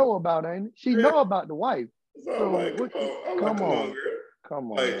she one. know about, ain't it? She know about the wife. So like, come on, girl.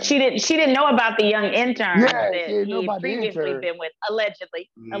 Come on. Like, she didn't know about the young intern that he previously been with, allegedly.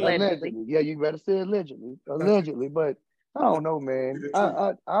 Yeah, you better say allegedly. But I don't know, man.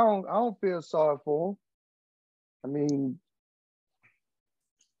 I don't feel sorry for him. I mean,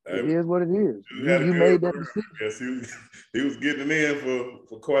 Hey, it is what it is. dude had a You good made that run. decision. Yes, he was getting it in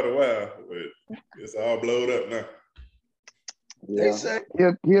for quite a while, but it's all blowed up now. They Yeah, say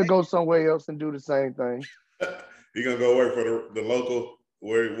he'll go somewhere else and do the same thing. He gonna go work for the local,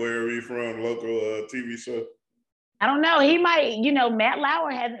 wherever he from, local TV show. I don't know. He might, Matt Lauer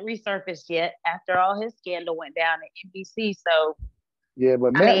hasn't resurfaced yet after all his scandal went down at NBC. So yeah,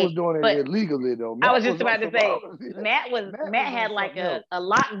 but Matt was doing it illegally though. I was just about to say Matt had like a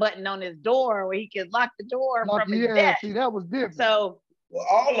lock button on his door where he could lock the door from his desk. See, that was different. So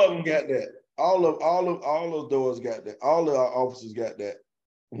all of them got that. All of doors got that. All of our offices got that.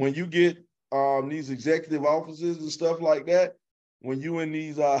 When you get these executive offices and stuff like that, when you in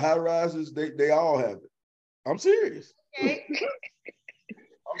these high rises, they all have it. I'm serious. Okay.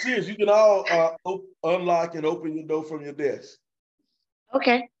 I'm serious. You can all unlock and open your door from your desk.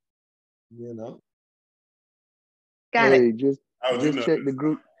 Okay. Got it. Just check the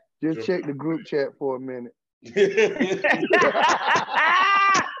group. Just check the group chat for a minute.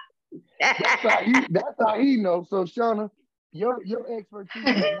 That's how he knows. So Shauna, your expertise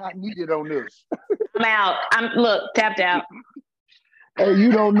is not needed on this. I'm out. I'm tapped out. Hey,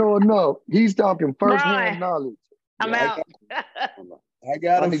 you don't know enough. He's talking first-hand knowledge. I'm out. I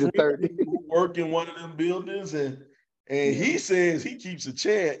got a friend who work in one of them buildings, and he says he keeps a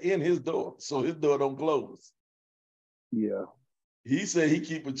chair in his door so his door don't close. Yeah. He said he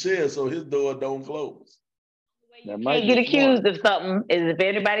keep a chair so his door don't close. You can't get accused of something is if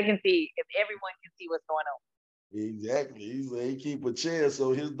everybody can see, if everyone can see what's going on. Exactly. He said he keep a chair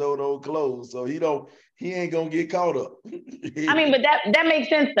so his door don't close, so he ain't gonna get caught up. I mean, but that makes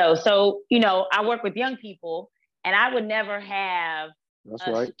sense though. So I work with young people, and I would never have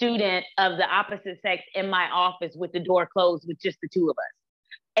a student of the opposite sex in my office with the door closed with just the two of us,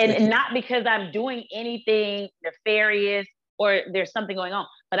 and not because I'm doing anything nefarious or there's something going on,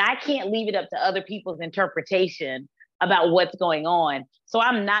 but I can't leave it up to other people's interpretation about what's going on. So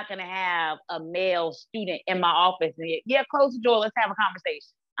I'm not going to have a male student in my office and close the door, let's have a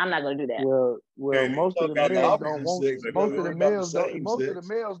conversation. I'm not going to do that. Well, most of the males don't want you. Most of the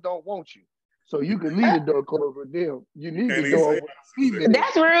males don't want you. So you can leave the door closed with them. You need the door open.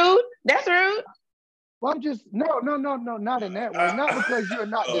 That's rude. That's rude. Well, I'm just no, not in that way. Not because you're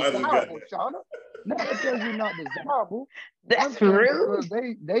not desirable, Shauna. Not because you're not desirable. That's rude. Because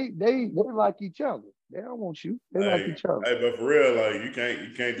they like each other. They don't want you. They like each other. Hey, but for real, like you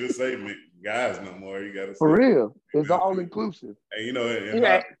can't just say guys no more. You gotta say, for real. It's all inclusive. And in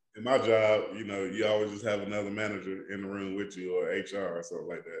my job, you always just have another manager in the room with you or HR or something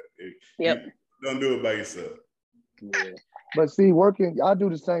like that. You don't do it by yourself. Yeah. But see, I do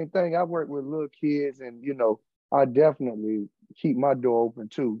the same thing. I work with little kids, and I definitely keep my door open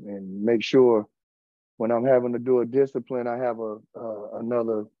too, and make sure when I'm having to do a discipline, I have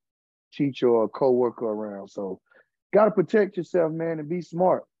another teacher or a coworker around. So, gotta protect yourself, man, and be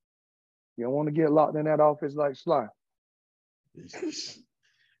smart. You don't want to get locked in that office like Sly.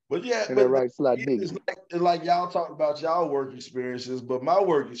 But yeah, Sly D. It's like y'all talk about y'all work experiences, but my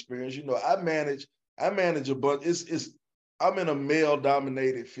work experience, I manage a bunch. I'm in a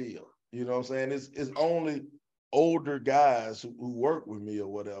male-dominated field. You know what I'm saying? It's only older guys who work with me or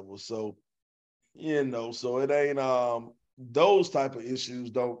whatever. So, so it ain't those type of issues.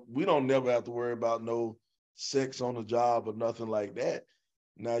 We don't never have to worry about no sex on the job or nothing like that.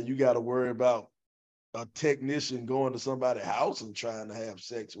 Now you got to worry about a technician going to somebody's house and trying to have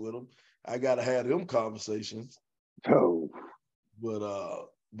sex with them. I got to have them conversations. Oh,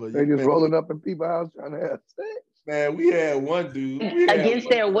 but they just rolling up in people's house trying to have sex. Man, we had one dude against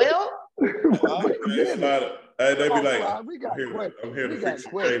their will. They be like, we got I'm here to fix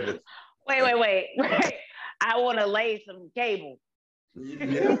your cable. Wait. I want to lay some cable.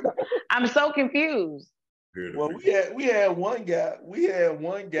 Yeah. I'm so confused. Well, we had one guy. He had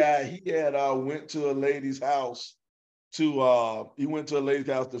went to a lady's house to fix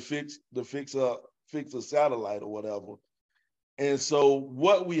a satellite or whatever. And so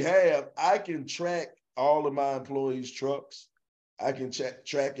what we have, I can track all of my employees' trucks. I can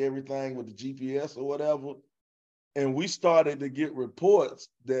track everything with the GPS or whatever. And we started to get reports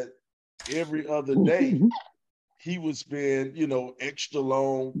that every other day he would spend, extra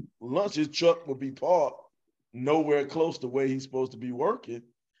long lunch. His truck would be parked nowhere close to where he's supposed to be working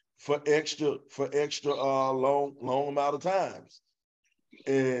for extra long amount of times.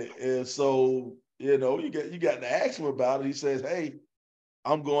 And so, you got to ask him about it. He says, hey,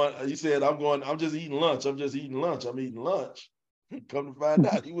 I'm just eating lunch. I'm eating lunch. Come to find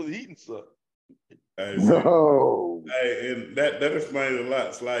out he was eating something. No. Hey, and that explains a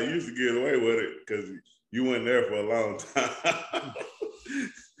lot. Sly used to get away with it because you went there for a long time.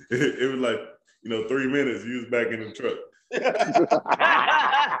 It was like, 3 minutes, you was back in the truck.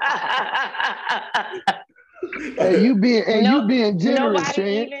 You being generous,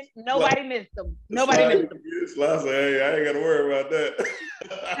 nobody missed them. Nobody missed them. Sly said, hey, I ain't got to worry about that.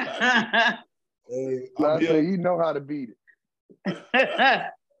 Sly said, you know how to beat it.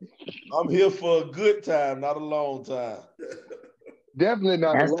 I'm here for a good time, not a long time. Definitely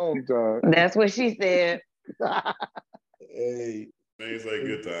not a long time. That's what she said. Hey. She ain't say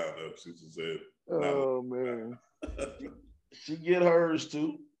good time, though. She just said, oh, man. She get hers,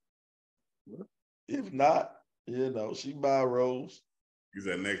 too. If not, she buy Rose. You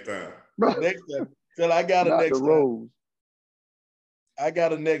said next time. Next time. Till I got a next time. Rose. I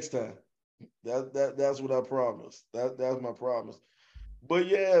got a next time. That's what I promised. That's my promise. But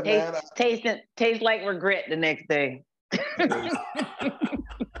yeah, man. Tastes like regret the next day.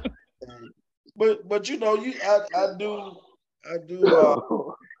 but I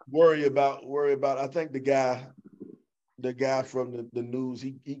do worry about. I think the guy from the news,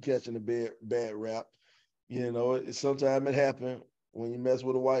 he catching a bad rap. Sometimes it happens when you mess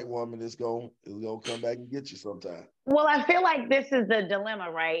with a white woman. It's gonna come back and get you sometime. Well, I feel like this is the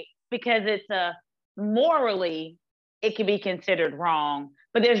dilemma, right? Because it's morally, it can be considered wrong,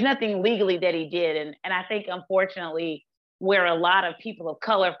 but there's nothing legally that he did. And I think, unfortunately, where a lot of people of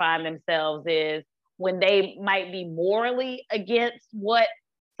color find themselves is when they might be morally against what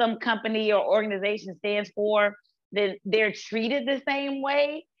some company or organization stands for, then they're treated the same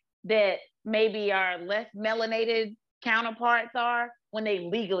way that maybe our less melanated counterparts are when they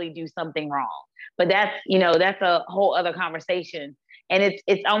legally do something wrong. But that's a whole other conversation. And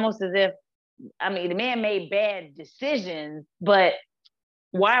it's almost as if, the man made bad decisions, but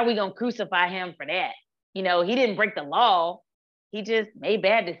why are we going to crucify him for that? He didn't break the law. He just made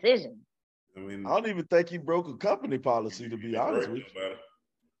bad decisions. I don't even think he broke a company policy, to be honest with you.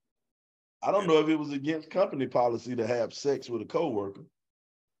 I don't know if it was against company policy to have sex with a coworker.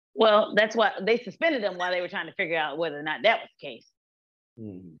 Well, that's why they suspended him while they were trying to figure out whether or not that was the case.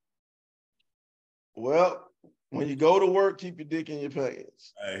 Hmm. Well, when you go to work, keep your dick in your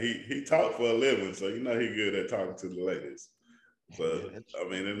pants. He talked for a living, so he good at talking to the ladies. So, it's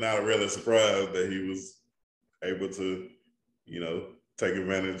not really a surprise that he was able to, take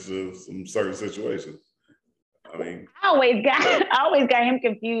advantage of some certain situations. I always got him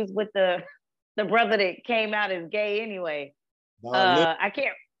confused with the brother that came out as gay anyway. I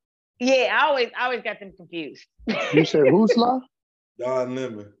can't. Yeah, I always got them confused. You said who, Sly? Don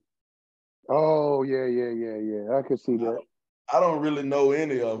Lemon. Oh, yeah. I can see that. I don't really know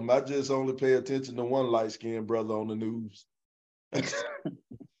any of them. I just only pay attention to one light-skinned brother on the news. I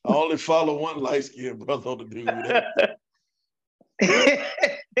only follow one light-skinned brother on the news.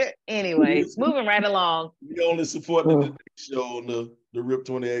 Anyway, moving right along. We only support the Today Show on the Rip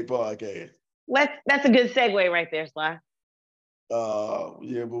 28 podcast. That's a good segue right there, Sly.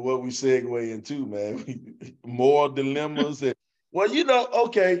 Yeah, but what we segue into, man, more dilemmas.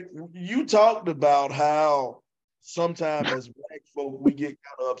 Okay, you talked about how sometimes as Black folk, we get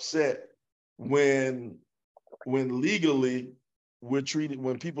kind of upset when legally we're treated,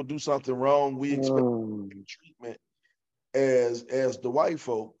 when people do something wrong, we expect treatment as the white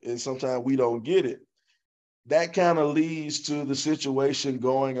folk, and sometimes we don't get it. That kind of leads to the situation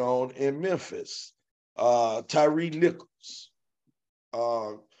going on in Memphis. Tyre Nichols,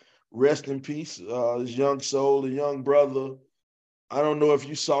 rest in peace, his young soul, a young brother. I don't know if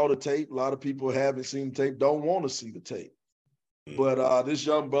you saw the tape. A lot of people haven't seen the tape, don't want to see the tape. But this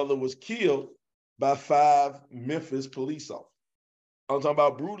young brother was killed by 5 Memphis police officers. I'm talking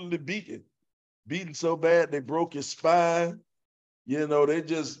about brutally beaten so bad they broke his spine. They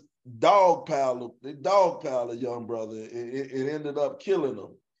just dogpiled a young brother. It ended up killing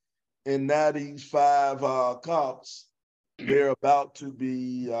him. And now these 5 cops, they're about to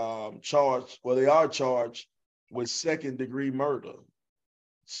be charged. Well, they are charged with 2nd-degree murder.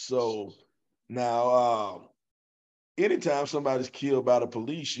 So now, anytime somebody's killed by the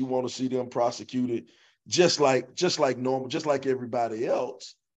police, you want to see them prosecuted just like normal, just like everybody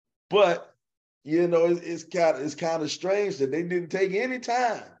else. But it's kind of strange that they didn't take any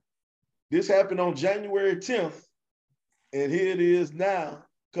time. This happened on January 10th, and here it is now.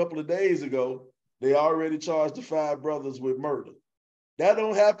 A couple of days ago, they already charged the 5 brothers with murder. That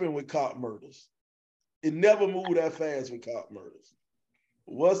don't happen with cop murders. It never moved that fast with cop murders.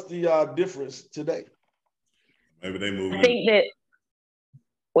 What's the difference today? Maybe they moved. I think that.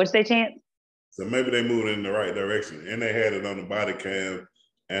 What's their chance? So maybe they moved in the right direction, and they had it on the body cam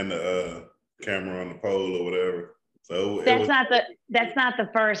and the camera on the pole or whatever. So that's not the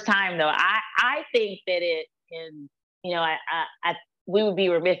first time though. I think that it can, you know, I we would be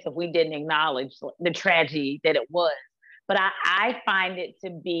remiss if we didn't acknowledge the tragedy that it was. But I find it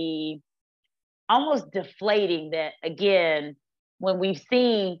to be almost deflating that, again, when we've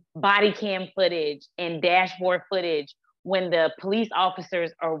seen body cam footage and dashboard footage, when the police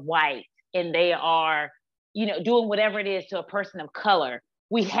officers are white and they are, you know, doing whatever it is to a person of color,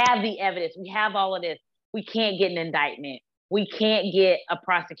 we have the evidence, we have all of this. We can't get an indictment. We can't get a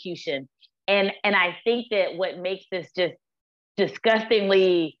prosecution. And I think that what makes this just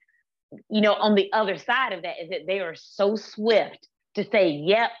disgustingly, you know, on the other side of that is that they are so swift to say,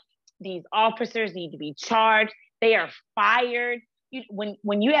 yep, these officers need to be charged. They are fired.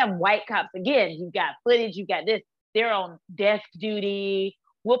 When you have white cops, again, you've got footage, you've got this, they're on desk duty.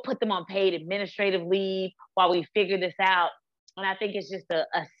 We'll put them on paid administrative leave while we figure this out. And I think it's just a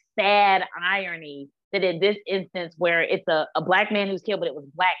sad irony that in this instance where it's a black man who's killed, but it was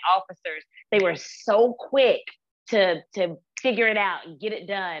black officers, they were so quick to figure it out and get it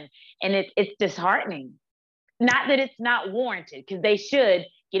done. And it's disheartening. Not that it's not warranted, because they should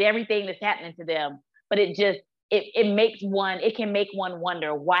get everything that's happening to them, but it can make one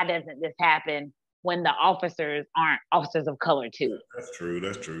wonder, why doesn't this happen when the officers aren't officers of color too? That's true.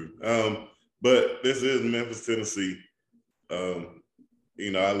 But this is Memphis, Tennessee. You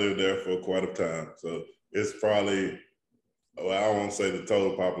know, I lived there for quite a time, so it's probably, well, I won't say the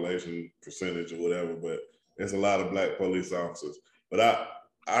total population percentage or whatever, but there's a lot of black police officers. But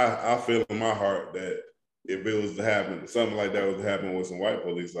I feel in my heart that if it was to happen, something like that was to happen with some white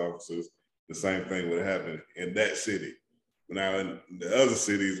police officers, the same thing would happen in that city. Now, in the other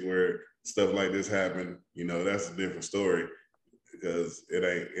cities where stuff like this happened, you know, that's a different story, because it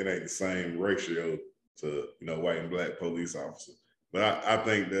ain't the same ratio to, you know, white and black police officers. But I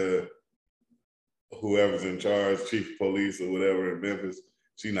think whoever's in charge, chief of police or whatever in Memphis,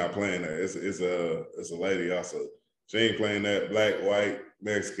 she's not playing that. It's a lady also. She ain't playing that black, white,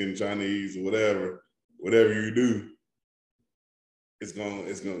 Mexican, Chinese, or whatever you do. You're gonna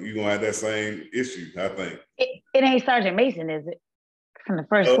have that same issue, I think. It ain't Sergeant Mason, is it? From the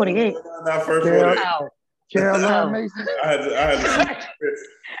first 48. Not first 48. Oh. Caroline Mason. I had to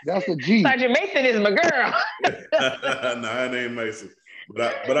That's a G. Sergeant Mason is my girl. No, it ain't Mason.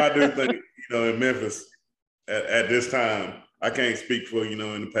 But I do think, you know, in Memphis at this time, I can't speak for, you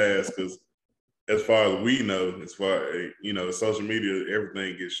know, in the past, because as far as we know, as far as, you know, social media,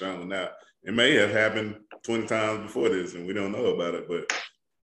 everything gets shown now. It may have happened 20 times before this and we don't know about it, but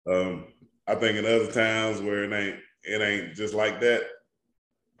I think in other towns where it ain't just like that,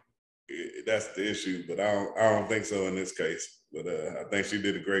 that's the issue. But I don't think so in this case. But I think she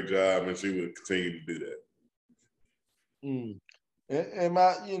did a great job, and she would continue to do that. And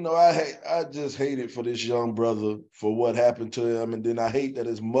I just hate it for this young brother for what happened to him, and then I hate that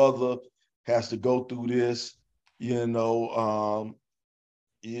his mother has to go through this. You know,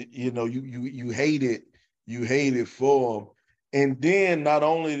 you hate it for him, and then not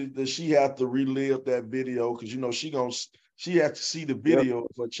only does she have to relive that video, because you know she has to see the video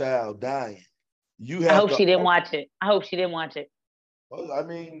of her child dying. I hope she didn't watch it. Well, I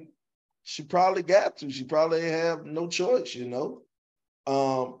mean, she probably got to. She probably have no choice, you know.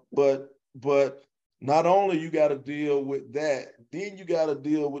 But not only you got to deal with that, then you got to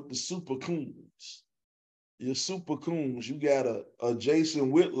deal with the super coons. Your super coons. You got a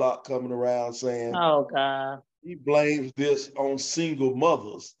Jason Whitlock coming around saying, "Oh God," he blames this on single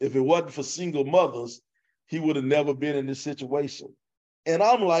mothers. If it wasn't for single mothers, he would have never been in this situation. And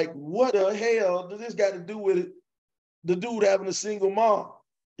I'm like, what the hell does this got to do with it? The dude having a single mom?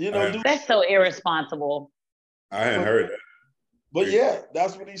 You know, that's so irresponsible. I hadn't heard that. But yeah,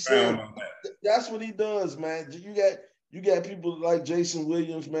 that's what he said. That's what he does, man. You got people like Jason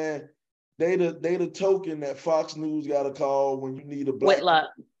Williams, man. They the token that Fox News got to call when you need a black Whitlock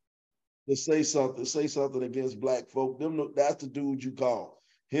to say something against black folk. That's the dude you call.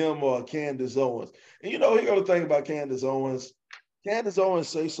 Him or Candace Owens. And you know, here's the thing about Candace Owens. Candace Owens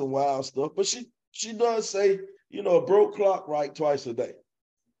say some wild stuff, but she does say, you know, a broke clock right twice a day.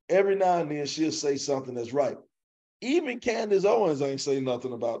 Every now and then she'll say something that's right. Even Candace Owens ain't say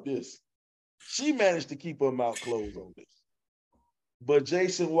nothing about this. She managed to keep her mouth closed on this. But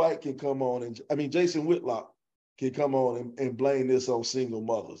Jason Whitlock can come on and blame this on single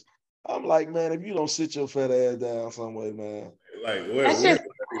mothers. I'm like, man, if you don't sit your fat ass down somewhere, man. Like,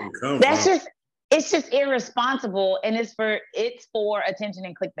 it's just irresponsible, and it's for attention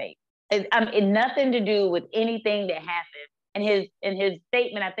and clickbait. It's nothing to do with anything that happened. And his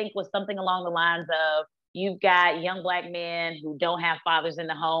statement, I think, was something along the lines of, you've got young black men who don't have fathers in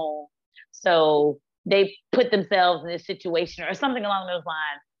the home. So they put themselves in this situation or something along those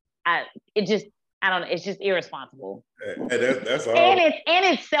lines. I don't know. It's just irresponsible. That's all. And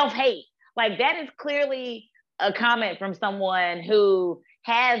it's self-hate. Like that is clearly a comment from someone who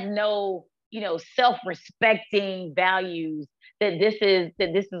has no, self-respecting values that this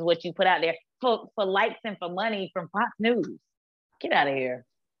is what you put out there for likes and for money from Fox News. Get out of here.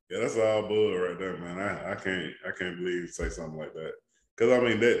 Yeah, that's all bull right there, man. I can't believe you say something like that. Because I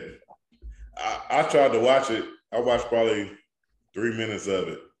mean that I tried to watch it. I watched probably 3 minutes of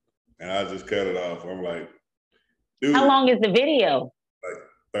it, and I just cut it off. I'm like, dude, how long is the video? Like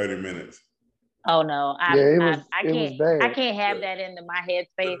 30 minutes. Oh no, I can't have that into my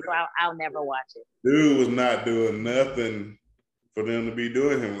headspace, so I'll never watch it. Dude was not doing nothing for them to be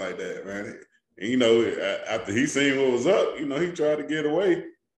doing him like that, man. And, after he seen what was up, he tried to get away,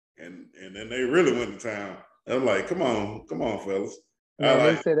 and then they really went to town. I'm like, come on, fellas.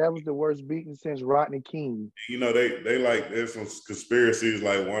 They said that was the worst beating since Rodney King. They like there's some conspiracies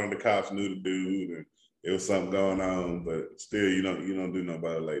like one of the cops knew the dude and there was something going on, but still you don't do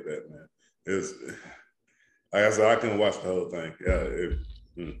nobody like that, man. It's like I said, I couldn't watch the whole thing.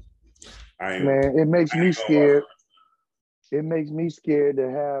 It makes me scared. It makes me scared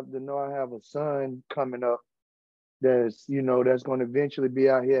to know I have a son coming up that's going to eventually be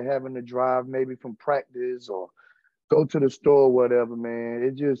out here having to drive maybe from practice or go to the store or whatever, man.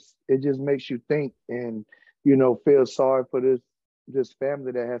 It just makes you think and, feel sorry for this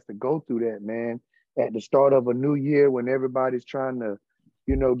family that has to go through that, man. At the start of a new year when everybody's trying to,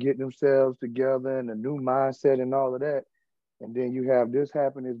 get themselves together and a new mindset and all of that. And then you have this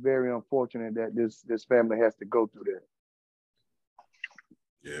happen. It's very unfortunate that this family has to go through that.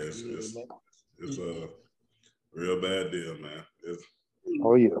 Yeah, it's a real bad deal, man. It's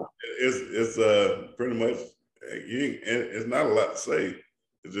pretty much, it's not a lot to say.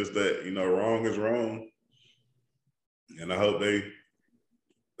 It's just that, wrong is wrong. And I hope they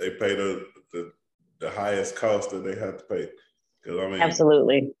pay the highest cost that they have to pay. Because I mean,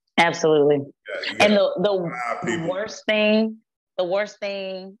 absolutely. And the worst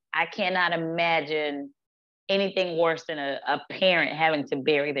thing, I cannot imagine anything worse than a parent having to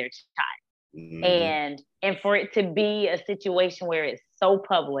bury their child. Mm-hmm. And for it to be a situation where it's so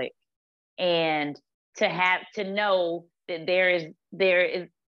public and to have to know that there is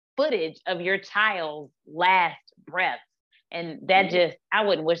footage of your child's last breath. And that I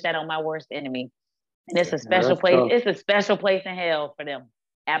wouldn't wish that on my worst enemy. And it's a special place. Tough. It's a special place in hell for them.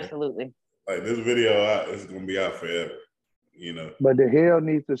 Absolutely. Like this video it's gonna be out forever, But the hell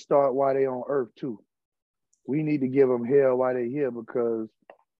needs to start while they're on Earth too. We need to give them hell while they're here because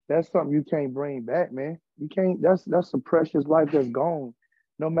that's something you can't bring back, man. You can't. That's a precious life that's gone.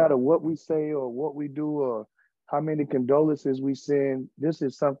 No matter what we say or what we do or how many condolences we send, this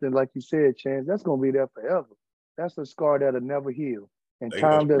is something like you said, Chance. That's gonna be there forever. That's a scar that'll never heal. And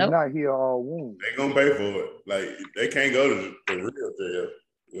time does not heal all wounds. They're going to pay for it. Like, they can't go to the real jail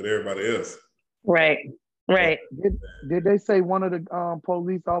with everybody else. Right. Did they say one of the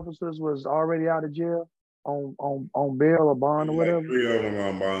police officers was already out of jail on bail or bond or whatever? 3 of them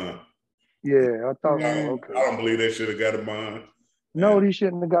on bond. Yeah, I thought, okay. I don't believe they should have got a bond. No, they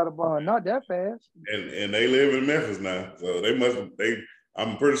shouldn't have got a bond. Not that fast. And they live in Memphis now. So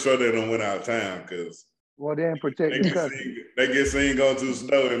I'm pretty sure they done went out of town because well, they ain't protecting custody. They get seen going to the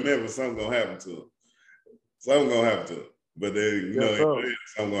snow in Memphis, something gonna happen to them. Something gonna happen to them. But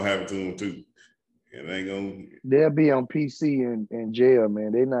something gonna happen to them too. And they ain't gonna. They'll be on PC in jail,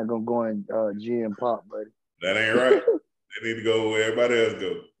 man. They're not gonna go in G and Pop, buddy. That ain't right. They need to go where everybody else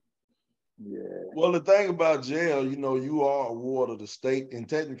go. Yeah. Well, the thing about jail, you are a ward of the state, and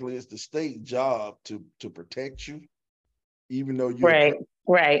technically, it's the state job to protect you, even though you right.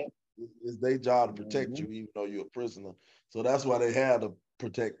 It's their job to protect you, even though you're a prisoner. So that's why they have the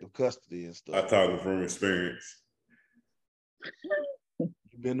protective custody and stuff. I talk from experience. You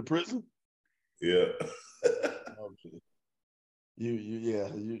been to prison? Yeah. Okay.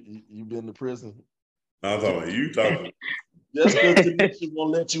 You been to prison? No, I'm talking about you talking. Just because Tanisha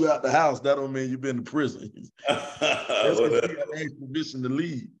won't let you out the house, that don't mean you've been to prison. That's because you got asked permission to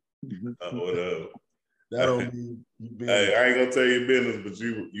leave. Whatever. That don't mean you've been. Hey, I ain't gonna tell you business, but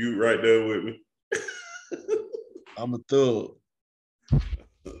you right there with me. I'm a thug.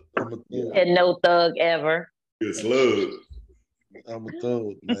 And no thug ever. You're a slug. I'm a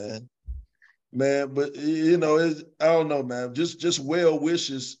thug, man. Man, but I don't know, man. Just well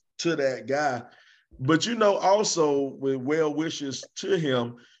wishes to that guy. But also with well wishes to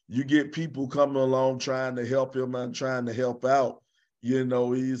him, you get people coming along trying to help him and trying to help out.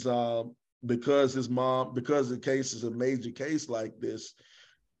 He's because the case is a major case like this,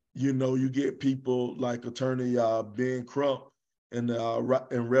 You know, you get people like Attorney Ben Crump and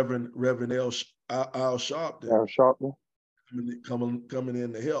Reverend Al Sharpton. Al Sharpton. Coming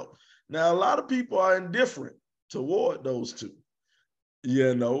in to help. Now, a lot of people are indifferent toward those two.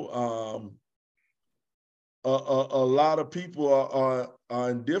 You know, a lot of people are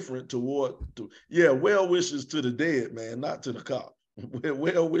indifferent toward. Well wishes to the dead man, not to the cop.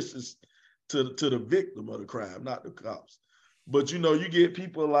 Well wishes to the victim of the crime, not the cops. But you know, you get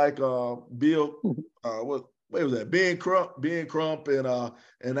people like Bill, what was that? Ben Crump, and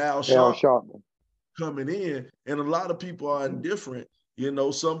Al Sharpton coming in, and a lot of people are indifferent. You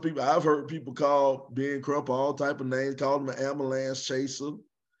know, some people, I've heard people call Ben Crump all type of names, call him an ambulance chaser.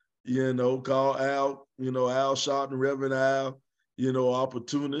 You know, call Al, Al Sharpton, Reverend Al,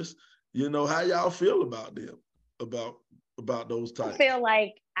 opportunist. You know, how y'all feel about them, about those types? I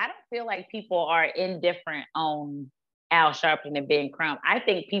don't feel like people are indifferent on Al Sharpton and Ben Crump. I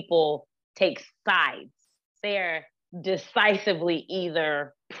think people take sides. They're decisively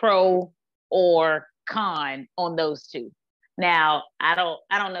either pro or con on those two. Now, I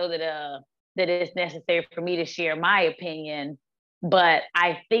don't know that it's necessary for me to share my opinion, but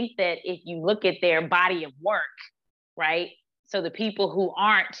I think that if you look at their body of work, right? So the people who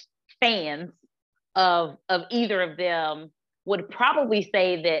aren't fans of either of them would probably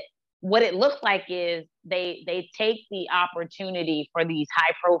say that what it looks like is they take the opportunity for these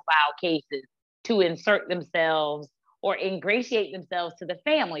high profile cases to insert themselves or ingratiate themselves to the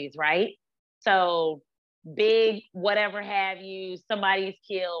families, right? So big, whatever have you, somebody's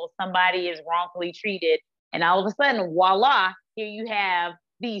killed, somebody is wrongfully treated, and all of a sudden, voila, here you have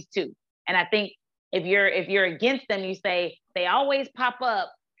these two. And I think if you're against them, you say they always pop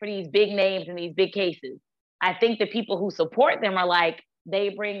up for these big names and these big cases. I think the people who support them are like, they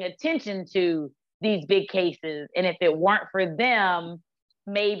bring attention to these big cases. And if it weren't for them,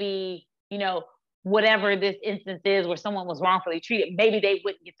 maybe, whatever this instance is where someone was wrongfully treated, maybe they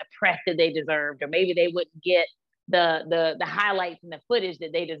wouldn't get the press that they deserved, or maybe they wouldn't get the highlights and the footage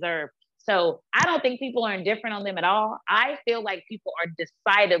that they deserve. So I don't think people are indifferent on them at all. I feel like people are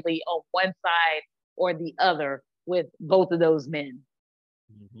decidedly on one side or the other with both of those men.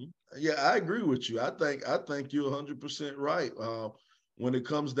 Mm-hmm. Yeah, I agree with you. I think you're 100% right. When it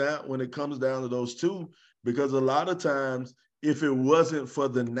comes down to those two, because a lot of times, if it wasn't for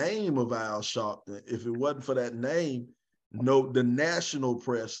the name of Al Sharpton, if it wasn't for that name, the national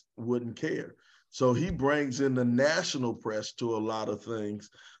press wouldn't care. So he brings in the national press to a lot of things.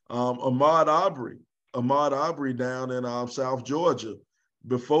 Ahmaud Arbery down in South Georgia,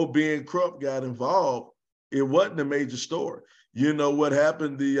 before Ben Crump got involved, it wasn't a major story. You know what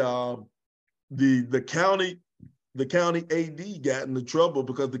happened? The county AD got into trouble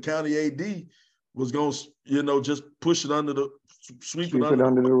because the county AD was going to, just push it under sweep it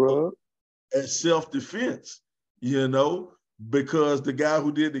under the rug as self-defense, because the guy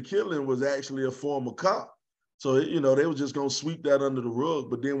who did the killing was actually a former cop. So, they were just going to sweep that under the rug.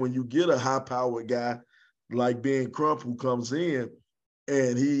 But then when you get a high-powered guy like Ben Crump who comes in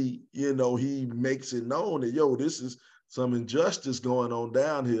and he makes it known that, this is some injustice going on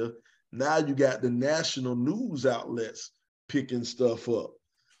down here. Now you got the national news outlets picking stuff up.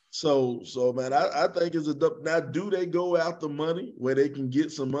 So man, I think now, do they go after money where they can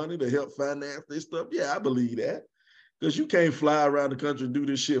get some money to help finance this stuff? Yeah, I believe that. Because you can't fly around the country and do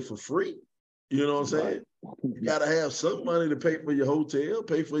this shit for free. You know what I'm saying? You got to have some money to pay for your hotel,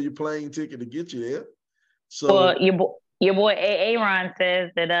 pay for your plane ticket to get you there. So well, your boy Aaron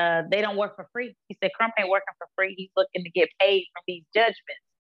says that they don't work for free. He said Crump ain't working for free. He's looking to get paid from these judgments.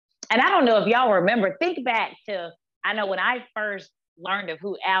 And I don't know if y'all remember, think back to, I know when I first learned of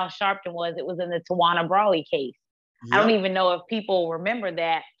who Al Sharpton was, it was in the Tawana Brawley case. Yep. I don't even know if people remember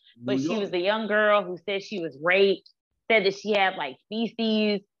that, but she was a young girl who said she was raped, said that she had like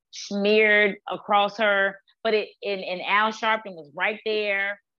feces smeared across her, but and Al Sharpton was right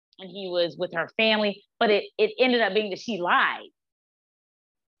there and he was with her family, but it ended up being that she lied.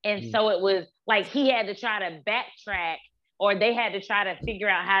 And so it was like he had to try to backtrack, or they had to try to figure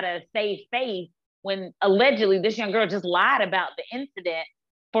out how to save face when allegedly this young girl just lied about the incident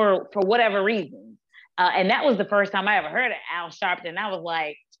for whatever reason. And that was the first time I ever heard of Al Sharpton. I was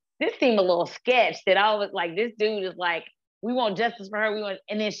like, this seemed a little sketch, that I was like, this dude is like, we want justice for her.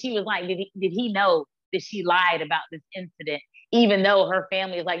 And then she was like, did he know that she lied about this incident? Even though her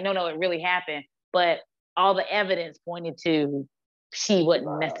family is like, no, it really happened. But all the evidence pointed to she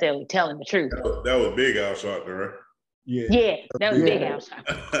wasn't necessarily telling the truth. That was big Al Sharpton, right? Yeah, that was big Al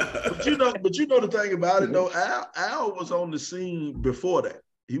Sharpton. But you know the thing about it though, Al was on the scene before that.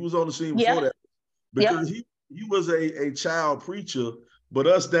 He was on the scene before that because he was a child preacher But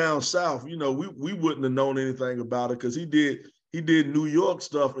us down south, you know, we wouldn't have known anything about it because he did New York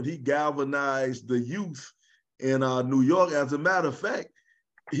stuff and he galvanized the youth in New York. As a matter of fact,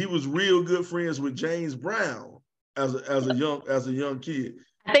 he was real good friends with James Brown as a young kid.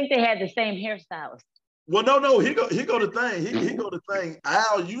 I think they had the same hairstylist. Well, no, he go the thing. He go the thing.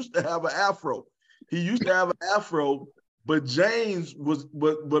 Al used to have an afro. He used to have an afro, but James was,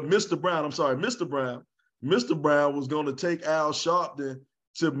 but Mr. Brown, I'm sorry, Mr. Brown was going to take Al Sharpton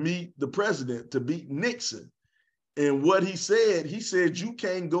to meet the president, to meet Nixon. And what he said, you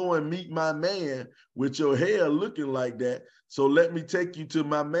can't go and meet my man with your hair looking like that. So let me take you to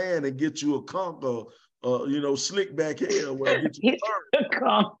my man and get you a conch or, slick back hair where I get you a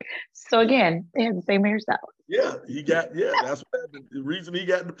conch. So again, they have the same hairstyle. Yeah, that's what the reason he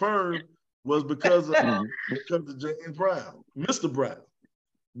got the perm was because of James Brown, Mr. Brown,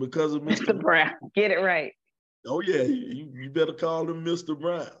 because of Mr. Brown. Get it right. Oh yeah, you better call him Mr.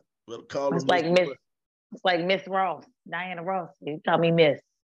 Brown. Better call it's him like Mr. Miss. Brown. It's like Miss Ross, Diana Ross. You call me Miss.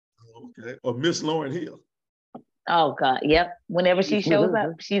 Okay, or Miss Lauryn Hill. Oh God, yep. Whenever she shows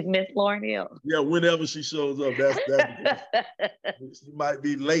up, she's Miss Lauryn Hill. Yeah, whenever she shows up, that's she might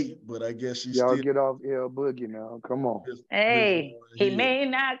be late, but I guess she's y'all get off L Boogie now. Come on. Hey, he may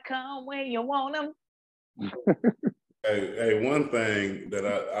not come when you want him. Hey, one thing that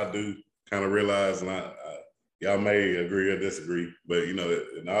I do kind of realize, and y'all may agree or disagree, but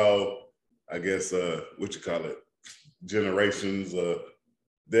in all, I guess what you call it, generations,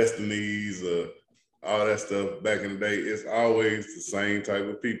 destinies, all that stuff back in the day, it's always the same type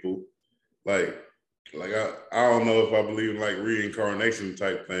of people. Like I don't know if I believe in like reincarnation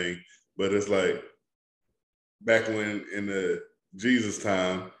type thing, but it's like back when in the Jesus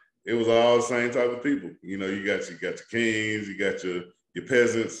time, it was all the same type of people. You got your kings, you got your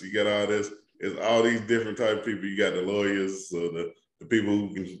peasants, you got all this. It's all these different type of people. You got the lawyers, so the people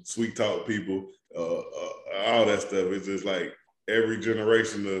who can sweet talk people, all that stuff. It's just like every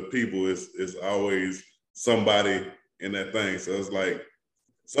generation of people is always somebody in that thing. So it's like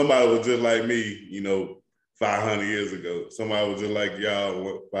somebody was just like me, 500 years ago. Somebody was just like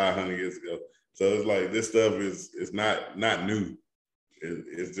y'all 500 years ago. So it's like this stuff is not new.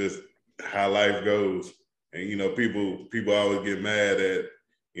 It's just how life goes. And people always get mad at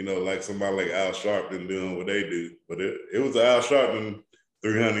like somebody like Al Sharpton doing what they do. But it was Al Sharpton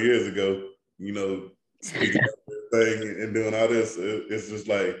 300 years ago, speaking up thing and doing all this. It's just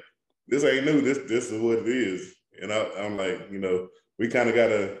like, this ain't new. This is what it is. And I'm like, we kind of got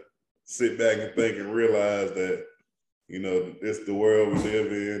to sit back and think and realize that, it's the world we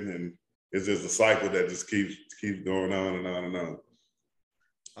live in, and it's just a cycle that just keeps going on and on and on.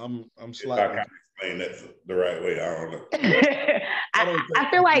 I'm slightly. I can't explain that the right way. I don't know. I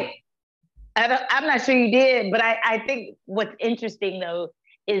feel like I'm not sure you did, but I think what's interesting though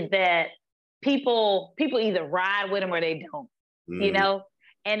is that people either ride with him or they don't.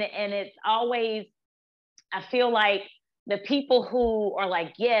 And it's always, I feel like the people who are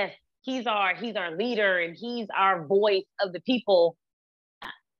like, yes, he's our leader and he's our voice of the people.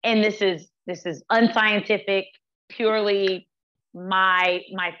 And this is unscientific, purely my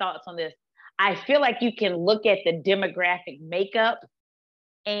thoughts on this. I feel like you can look at the demographic makeup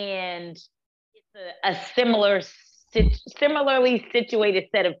and it's a similarly situated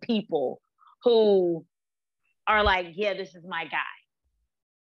set of people who are like, yeah, this is my guy.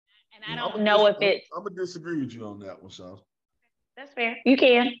 And I don't know if it's... I'm going to disagree with you on that one, Sean. That's fair. You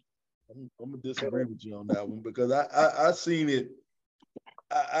can. I'm going to disagree with you on that one because I seen it.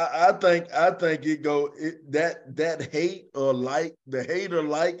 I think that hate or like, the hate or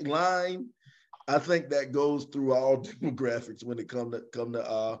like line, I think that goes through all demographics when it come to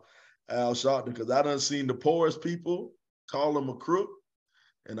Al Sharpton, because I done seen the poorest people call him a crook,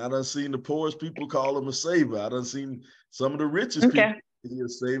 and I done seen the poorest people call him a saver. I done seen some of the richest people he a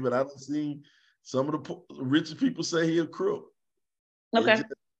saver, and I done seen some of the richest people say he a crook. Okay.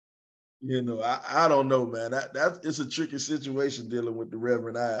 I don't know, man. It's a tricky situation dealing with the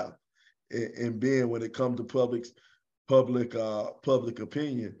Reverend Al and being when it comes to public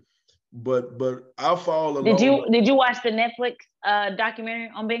opinion. But I fall along. Did you watch the Netflix documentary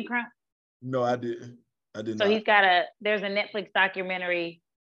on Ben Crump? No, I didn't. So he's got there's a Netflix documentary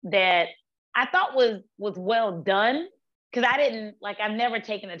that I thought was well done, because I've never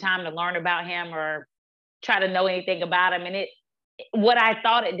taken the time to learn about him or try to know anything about him. And what I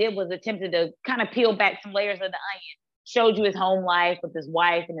thought it did was attempted to kind of peel back some layers of the onion, showed you his home life with his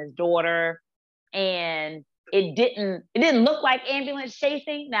wife and his daughter. And it didn't look like ambulance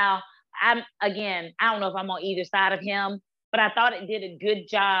chasing. Now, I don't know if I'm on either side of him, but I thought it did a good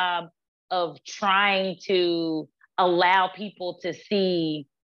job of trying to allow people to see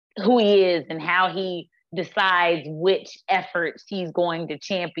who he is and how he decides which efforts he's going to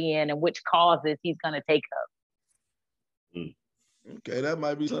champion and which causes he's going to take up. Okay, that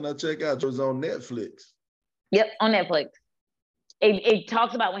might be something I check out. It was on Netflix. Yep, on Netflix. It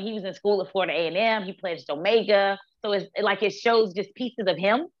talks about when he was in school at Florida A&M, he pledged Omega. So it's like it shows just pieces of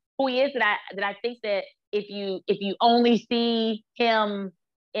him, who he is, that I think that if you only see him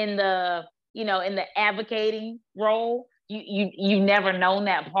in the, you know, in the advocating role, you've never known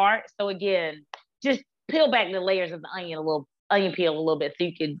that part. So again, just peel back the layers of the onion peel a little bit so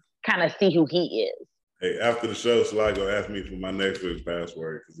you can kind of see who he is. Hey, after the show, Sly gonna ask me for my Netflix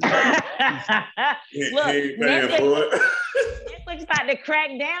password. He ain't paying for it. Netflix about to crack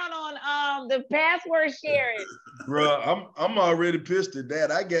down on the password sharing. Bro, I'm already pissed at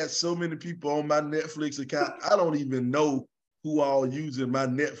that. I got so many people on my Netflix account. I don't even know who all using my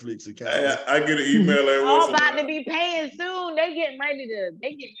Netflix account. Hey, I get an email every once All in a while. about to be paying soon. They getting ready to all of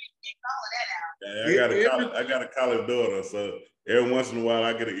that out. Yeah, I got a college daughter, so every once in a while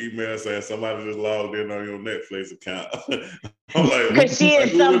I get an email saying somebody just logged in on your Netflix account. I'm like, because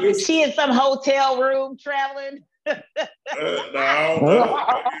she in some hotel room traveling. No, I don't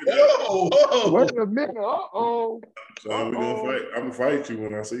know. Whoa. Wait a minute. Uh-oh. So I'm gonna fight you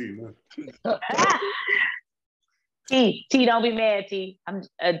when I see you, man. T, don't be mad, T. I'm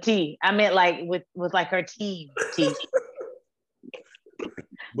T. I meant like with like her team, T.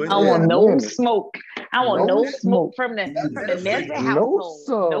 I want no smoke. I want no smoke from the Nesbitt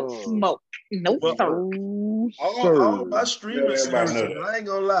household. No smoke. No sir. All my streaming services, I ain't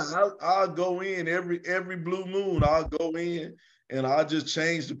gonna lie. I'll go in every blue moon. I'll go in and I'll just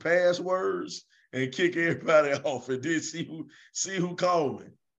change the passwords and kick everybody off, and then see who called me.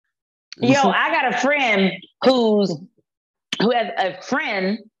 Yo, I got a friend who has a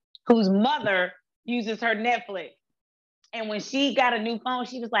friend whose mother uses her Netflix. And when she got a new phone,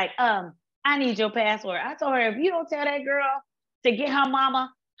 she was like, I need your password. I told her, if you don't tell that girl to get her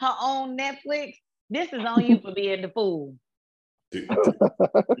mama her own Netflix, this is on you for being the fool. Did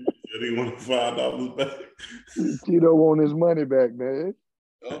he want $5 back? He don't want his money back, man.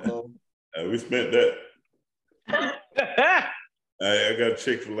 Uh-oh. We spent that. I got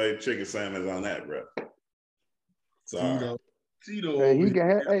Chick-fil-A chicken sandwich on that, bro. Sorry. Tito, hey,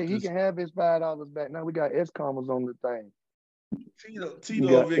 he can have his $5 back. Now we got S-commas on the thing.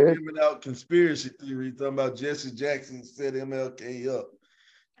 Tito over here giving out conspiracy theories, talking about Jesse Jackson set MLK up.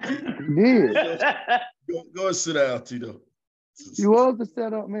 He did. Go and sit down, Tito. He was the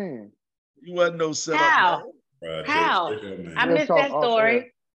setup man. You wasn't no setup How? man. How? I missed that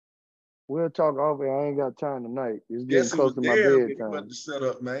story. We'll talk off air. I ain't got time tonight. It's getting close to my bedtime. He wasn't the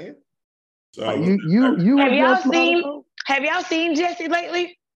setup man. So, you have y'all seen Jesse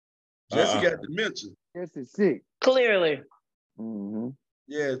lately? Jesse got dementia. Jesse's sick. Clearly. Mm-hmm.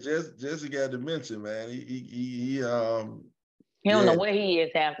 Yeah, Jesse got dementia, man. He don't know where he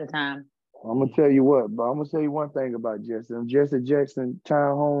is half the time. I'm gonna tell you what, but I'm gonna tell you one thing about Jesse. Jesse Jackson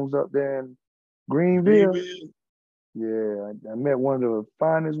townhomes up there in Greenville. Yeah, I met one of the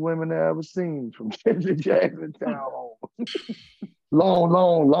finest women I ever seen from Jesse Jackson townhome.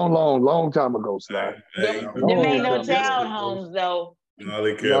 long time ago, Sly. There ain't no townhomes though. No,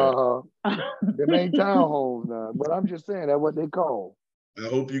 they can't. Them ain't townhomes now, but I'm just saying that's what they call. I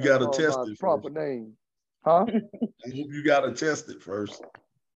hope you got to test it. Proper name, huh? I hope you got to test it first.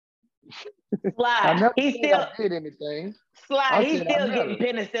 Sly, he still did anything. Sly, he's still getting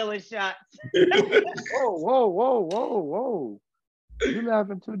penicillin shots. Whoa. You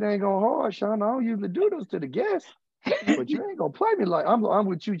laughing too dang on hard, Sean. I don't usually do those to the guests. But you ain't gonna play me like I'm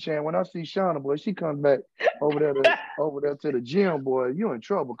with you, Chan. When I see Shauna, boy, she comes back over there to the gym, boy. You in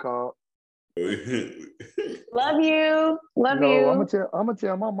trouble, Carl. Love you. I'm gonna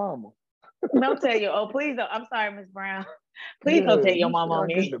tell my mama. Don't tell you. Oh, please don't. I'm sorry, Miss Brown. Please don't tell your mama on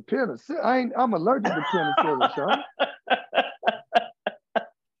me. I'm allergic to penicillin, Sean.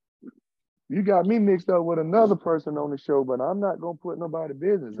 You got me mixed up with another person on the show, but I'm not gonna put nobody's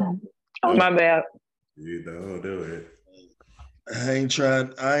business on. Oh, my bad. You don't do it. I ain't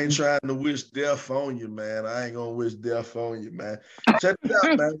trying to wish death on you, man. I ain't gonna wish death on you, man. Check it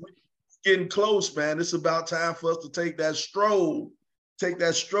out, man. We're getting close, man. It's about time for us to take that stroll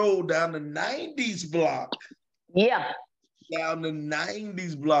down the 90s block. Yeah. Down the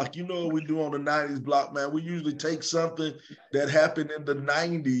 90s block. You know what we do on the 90s block, man. We usually take something that happened in the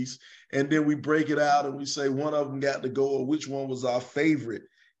 90s and then we break it out and we say one of them got to go or which one was our favorite.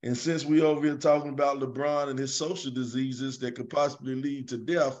 And since we over here talking about LeBron and his social diseases that could possibly lead to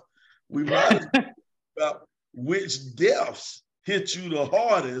death, we might talk about which deaths hit you the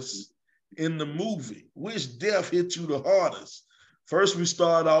hardest in the movie? Which death hit you the hardest? First, we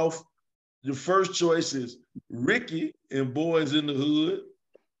start off. Your first choice is Ricky in Boys in the Hood.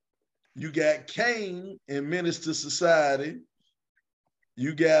 You got Kane in Menace to Society.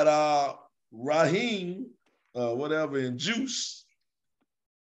 You got Raheem, whatever, in Juice.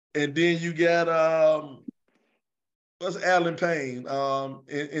 And then you got what's Alan Payne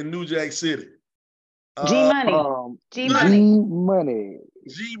in New Jack City? G-Money. G-Money.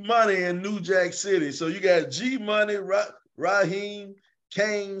 G-Money in New Jack City. So you got G-Money, Raheem,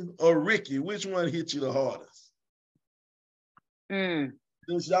 Kane, or Ricky. Which one hit you the hardest?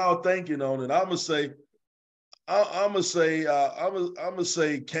 Since y'all thinking on it, I'ma say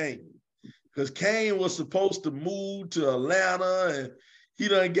Kane. Because Kane was supposed to move to Atlanta and he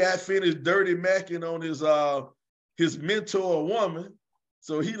done got finished dirty macking on his mentor woman.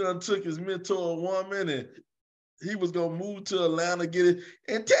 So he done took his mentor woman and he was gonna move to Atlanta, get it.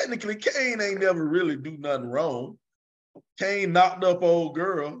 And technically, Kane ain't never really do nothing wrong. Kane knocked up old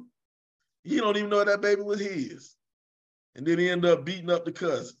girl. He don't even know that baby was his. And then he ended up beating up the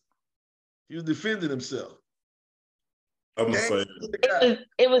cousin. He was defending himself. I'm gonna say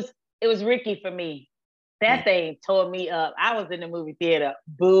it was Ricky for me. That thing tore me up. I was in the movie theater,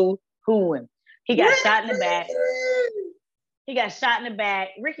 boo-hooing. He got shot in the back.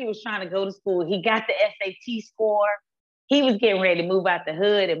 Ricky was trying to go to school. He got the SAT score. He was getting ready to move out the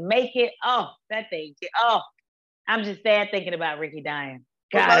hood and make it. Oh, that thing. Oh, I'm just sad thinking about Ricky dying.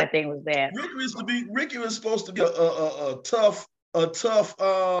 God, that thing was bad. Ricky was supposed to be a tough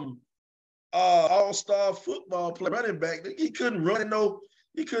all-star football player, running back. He couldn't run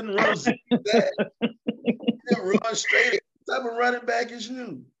he couldn't run zigzag. He didn't run straight. What type of running back is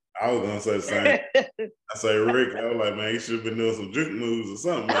you? I was gonna say the same. I say Rick. I was like, man, he should have been doing some juke moves or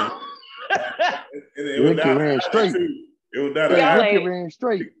something, man. Ricky ran straight. It was that. Ricky ran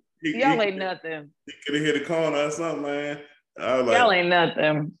straight. Y'all ain't nothing. He could have hit a corner or something, man. I was like, y'all ain't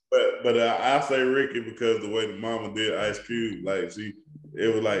nothing. But I say Ricky because the way the mama did Ice Cube, like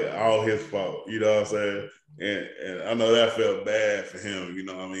it was like all his fault. You know what I'm saying? And I know that felt bad for him. You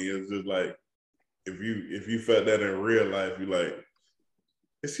know what I mean? It's just like if you felt that in real life, you like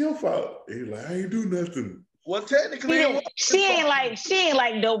it's your fault. He's like, I ain't do nothing. Well, technically, she ain't like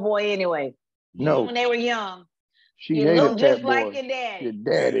Doughboy anyway. No, when they were young, she you hated looked just boy. like your daddy. Your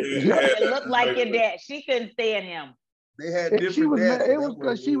daddy. It looked like your dad. She couldn't stand him. They had different. She was mad. It was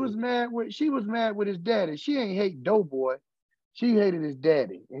because she was mad with his daddy. She ain't hate Doughboy. She hated his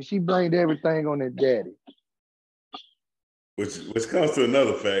daddy, and she blamed everything on his daddy. Which comes to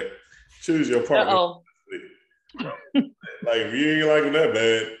another fact. Choose your partner. Like if you ain't like him that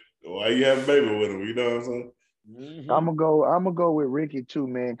bad, why you have a baby with him? You know what I'm saying? Mm-hmm. I'm gonna go with Ricky too,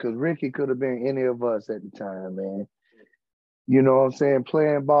 man, because Ricky could have been any of us at the time, man. You know what I'm saying?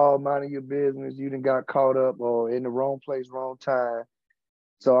 Playing ball, minding your business, you done got caught up or in the wrong place, wrong time.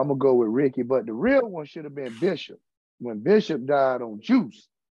 So I'm gonna go with Ricky. But the real one should have been Bishop. When Bishop died on Juice.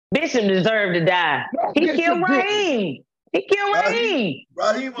 Bishop deserved to die. He killed Raheem. He killed Raheem.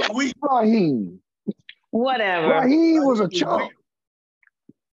 Raheem was weak. Raheem. Whatever. Raheem was a chump.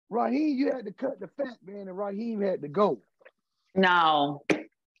 Raheem, you had to cut the fat, man, and Raheem had to go. No.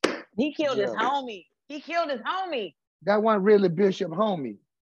 He killed his homie. That wasn't really Bishop homie.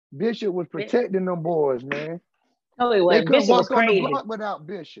 Bishop was protecting them boys, man. No, he wasn't. They couldn't Bishop was walk on crazy. the block without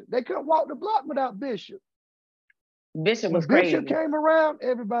Bishop. They couldn't walk the block without Bishop. Bishop was when crazy. Bishop came around,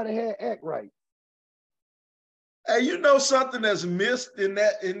 everybody had act right. Hey, you know something that's missed in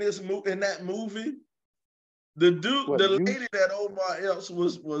that movie? The dude, lady that Omar Epps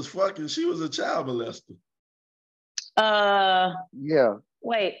was fucking, she was a child molester. Yeah.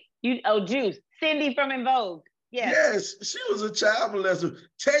 Wait, Juice. Cindy from En Vogue. Yeah. Yes, she was a child molester.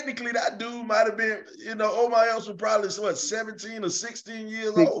 Technically, that dude might have been, Omar Epps was probably, 17 or 16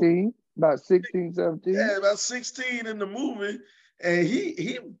 years old? About 16, 17. Yeah, about 16 in the movie. And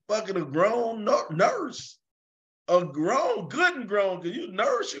he fucking a grown nurse. A grown, good and grown, because you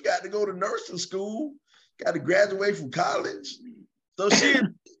nurse, you got to go to nursing school, got to graduate from college. So she is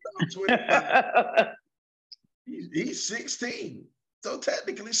 25. He's 16. So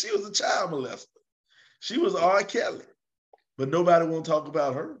technically, she was a child molester. She was R. Kelly, but nobody want to talk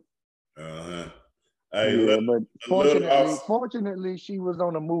about her. Hey, but fortunately, she was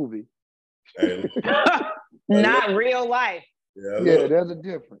on a movie. Hey, not real life. Yeah, there's a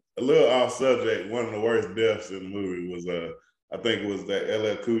difference. A little off subject. One of the worst deaths in the movie was I think it was that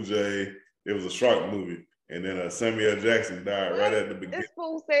LL Cool J. It was a shark movie, and then Samuel Jackson died right at the beginning. This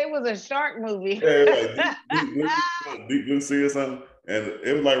fool said it was a shark movie. Yeah, like Deep Blue Sea or something, and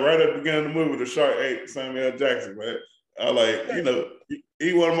it was like right at the beginning of the movie, the shark ate Samuel Jackson. Man, I like,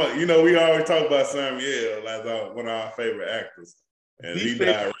 he one of my, we always talk about Samuel as one of our favorite actors. And he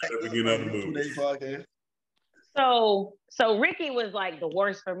died right at the beginning of the movie. So Ricky was like the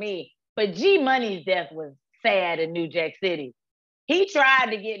worst for me, but G Money's death was sad in New Jack City. He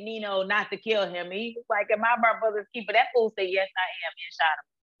tried to get Nino not to kill him. He was like, "Am I my brother's keeper?" That fool said, "Yes, I am," and shot him.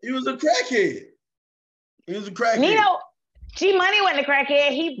 He was a crackhead. Nino, G Money wasn't a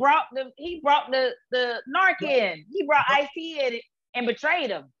crackhead. He brought the narc in. He brought Ice-T in and betrayed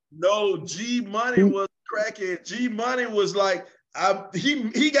him. No, G Money was crackhead. G Money was like,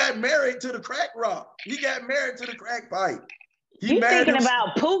 he got married to the crack rock. He got married to the crack pipe. You thinking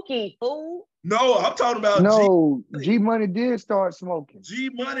about Pookie, fool? No, I'm talking about G Money did start smoking. G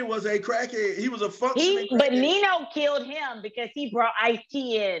Money was a crackhead. He was a functioning crackhead. But Nino killed him because he brought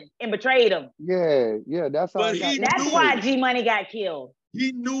Ice-T in and betrayed him. Yeah, that's how. That's why G Money got killed.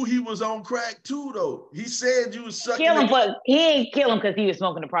 He knew he was on crack too, though. He said you was sucking. Kill him, but he ain't kill him because he was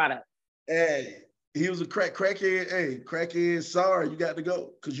smoking the product. Hey, he was a crackhead. Hey, crackhead, sorry, you got to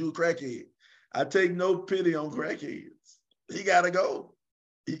go because you a crackhead. I take no pity on crackheads. He got to go.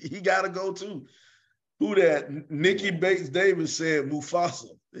 He got to go too. Who that? Nikki Bates Davis said Mufasa.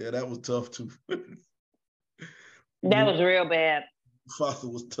 Yeah, that was tough too. That was real bad.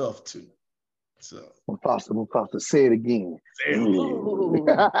 Mufasa was tough too. So Mufasa, say it again. I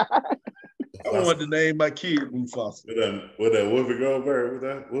want to name my kid Mufasa. With that Whoopi Goldberg? With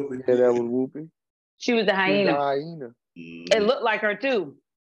that Whoopi? Yeah, that was Whoopi. She was the hyena. It looked like her too.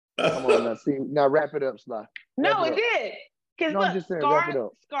 Come on now wrap it up, Sly. No, it did. Because look, wrap it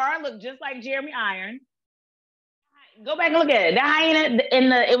up. Scar looked just like Jeremy Irons. Go back and look at it. The hyena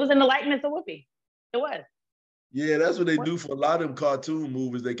it was in the likeness of Whoopi. It was. Yeah, that's what they do for a lot of them cartoon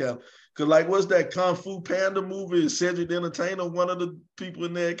movies. They kind of, because like, what's that Kung Fu Panda movie? Is Cedric the Entertainer one of the people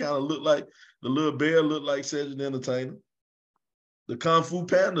in there? Kind of looked like, the little bear looked like Cedric the Entertainer. The Kung Fu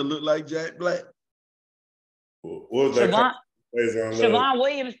Panda looked like Jack Black. What was that? Siobhan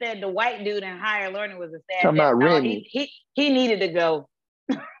Williams said the white dude in Higher Learning was a sad. Talking about Remy. He needed to go.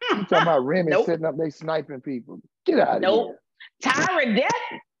 You talking about Remy sitting up there sniping people. Get out of here.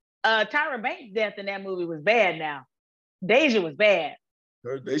 Tyra Banks' death in that movie was bad now. Deja was bad.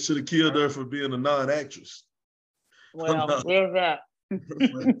 They should have killed her for being a non-actress. Well, there's that.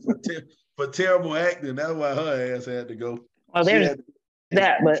 for terrible acting, that's why her ass had to go. Well, there's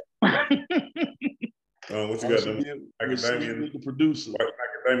that, but... what you got them macadamians? The producer. White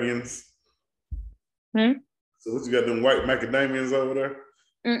macadamians. Hmm? So what you got them white macadamians over there?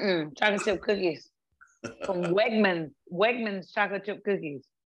 Chocolate chip cookies. From Wegmans. Wegmans chocolate chip cookies.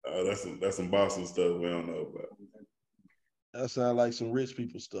 Oh, that's some Boston stuff we don't know about. That sounds like some rich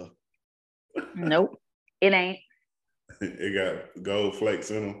people stuff. Nope, it ain't. It got gold flakes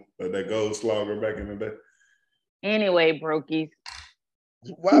in them, like that gold slogger back in the day. Anyway, brokies.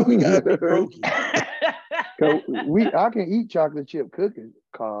 Why we gotta be brokies? I can eat chocolate chip cookies,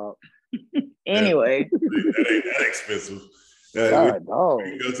 Cobb. Anyway. That ain't that expensive. We can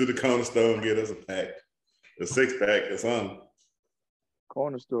go to the corner store and get us a pack. A 6-pack or something.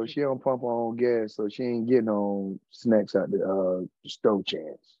 Corner store, she don't pump her own gas, so she ain't getting on snacks out the stove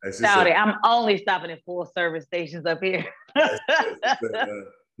chance. Sorry, I'm only stopping at full service stations up here.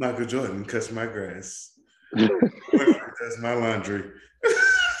 Michael Jordan cuts my grass. That's my laundry.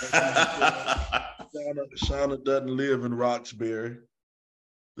 Shauna doesn't live in Roxbury,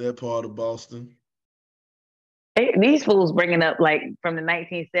 that part of Boston. These fools bringing up like from the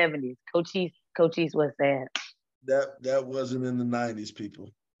 1970s. Cochise was sad. That wasn't in the 90s, people.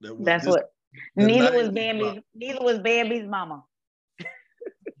 Neither was Bambi's mama.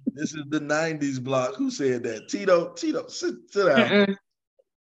 This is the 90s block. Who said that? Tito, sit down.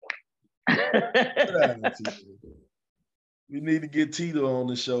 Sit down, Tito. We need to get Tito on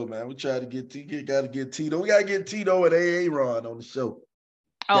the show, man. We try to get Tito. We gotta get Tito and AA Ron on the show.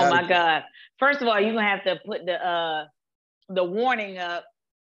 Oh my God! First of all, you're gonna have to put the warning up.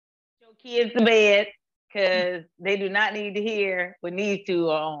 Show kids to bed because they do not need to hear when these two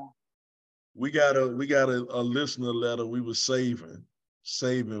are on. We got a listener letter we were saving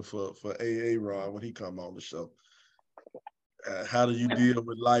for AA Ron when he come on the show. How do you deal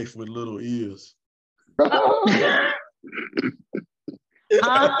with life with little ears?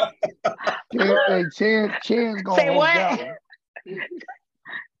 Chance gonna say what?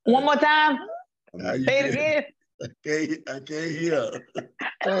 One more time. Say it again. I can't hear.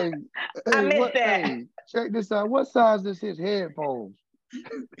 Hey, I missed that. Hey, check this out. What size is his headphones?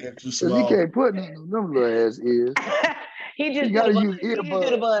 Because he can't put them in them little ass ears. He gotta use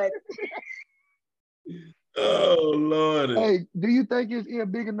earbuds. Oh Lord. Hey, do you think his ear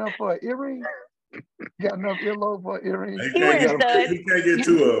big enough for an earring? Got enough earlobe for earrings. He can't get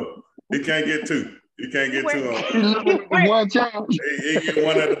two of them. He can't get two. He can't get two of them. One challenge. He get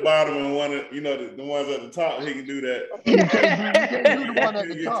one at the bottom and one at, the ones at the top. He can do that. He can't do the one at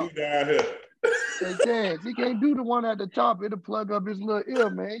the top. Two down here. Hey, Chance, he can't do the one at the top. It'll plug up his little ear,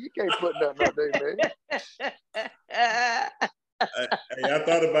 man. You can't put nothing up there, man. I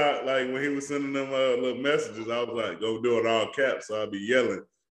thought about like when he was sending them little messages. I was like, go do it all caps, so I'll be yelling.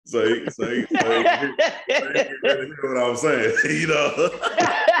 So he can hear what I'm saying,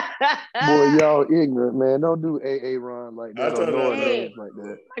 Boy, y'all ignorant, man. Don't do AA run like that. Hey, like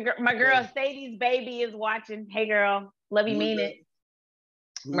that. My girl Sadie's baby is watching. Hey, girl, love you, mean it.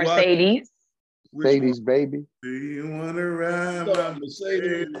 Mercedes. Sadie's baby. Do you want to ride my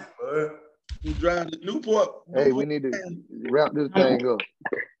Mercedes? You drive the Newport. Hey, we need to wrap this thing up.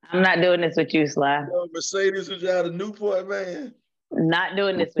 I'm not doing this with you, Sly. Mercedes who drive the Newport, man. I'm not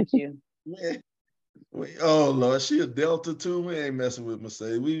doing this with you. Man. Oh Lord, she a Delta too. We ain't messing with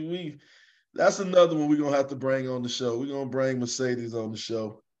Mercedes. We that's another one we're gonna have to bring on the show. We're gonna bring Mercedes on the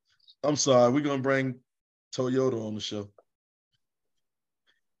show. I'm sorry, we're gonna bring Toyota on the show.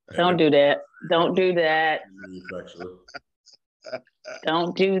 Don't do that. Don't do that.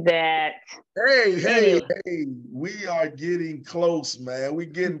 Don't do that. Hey, we are getting close, man. We're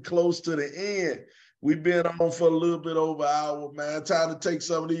getting close to the end. We've been on for a little bit over an hour, man. Time to take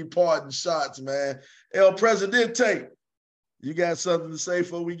some of these parting shots, man. El Presidente, you got something to say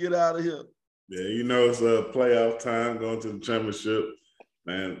before we get out of here? Yeah, it's playoff time, going to the championship.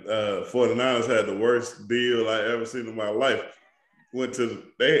 Man, 49ers had the worst deal I ever seen in my life.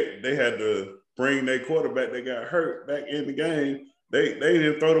 They had to bring their quarterback that got hurt back in the game. They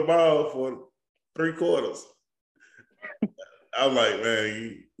didn't throw the ball for 3 quarters. I was like,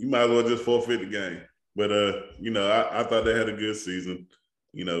 man, you might as well just forfeit the game. But I thought they had a good season,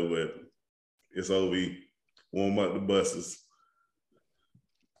 but it's over. Warm up the buses.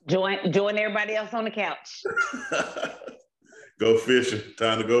 Join everybody else on the couch. Go fishing.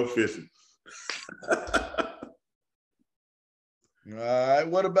 Time to go fishing. All right.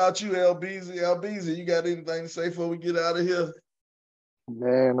 What about you, LBZ? LBZ, you got anything to say before we get out of here?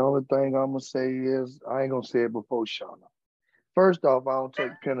 Man, the only thing I'm going to say is I ain't going to say it before Shauna. First off, I don't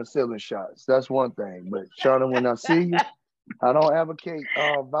take penicillin shots. That's one thing. But Shauna, when I see you, I don't advocate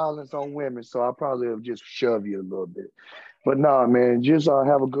violence on women, so I probably have just shove you a little bit. But nah, man, just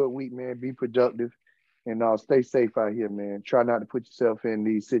have a good week, man. Be productive and stay safe out here, man. Try not to put yourself in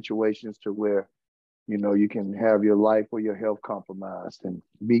these situations to where, you can have your life or your health compromised, and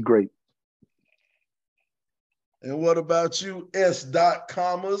be great. And what about you,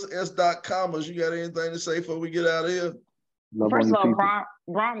 S.Commas? S.Commas, you got anything to say before we get out of here? First of all,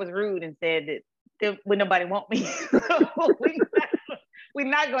 Ron was rude and said that would nobody want me. We're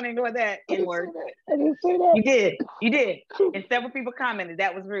not going to ignore that N-word. I didn't say that. You did. And several people commented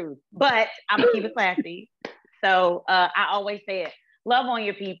that was rude. But I'm going to keep it classy. So I always say it. Love on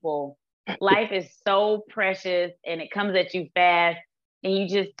your people. Life is so precious and it comes at you fast.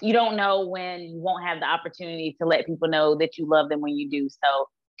 And you don't know when you won't have the opportunity to let people know that you love them when you do. So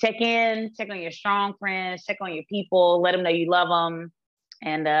check on your strong friends, check on your people, let them know you love them,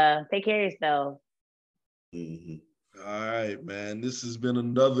 and take care of yourself. Mm-hmm. All right, man. This has been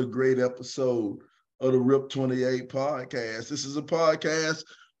another great episode of the RIP 28 podcast. This is a podcast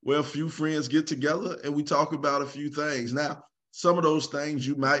where a few friends get together and we talk about a few things. Now, some of those things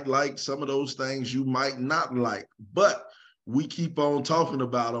you might like, some of those things you might not like, but we keep on talking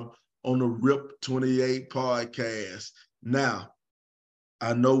about them on the RIP 28 podcast. Now,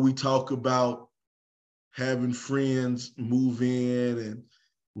 I know we talk about having friends move in and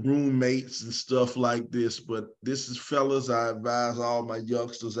roommates and stuff like this, but this is, fellas, I advise all my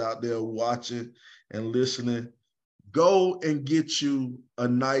youngsters out there watching and listening, go and get you a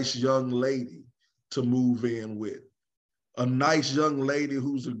nice young lady to move in with. A nice young lady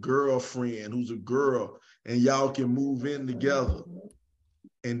who's a girlfriend, who's a girl, and y'all can move in together.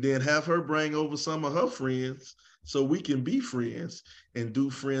 And then have her bring over some of her friends so we can be friends and do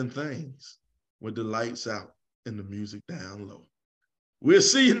friend things with the lights out and the music down low. We'll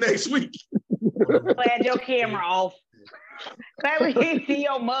see you next week. Glad your camera off. Glad we didn't see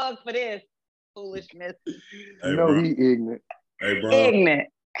your mug for this foolishness. Hey, he ignorant. Hey, bro. Ignorant.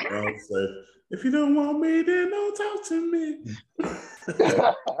 Bro, say, if you don't want me, then don't talk to me.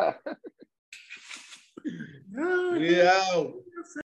 Yeah.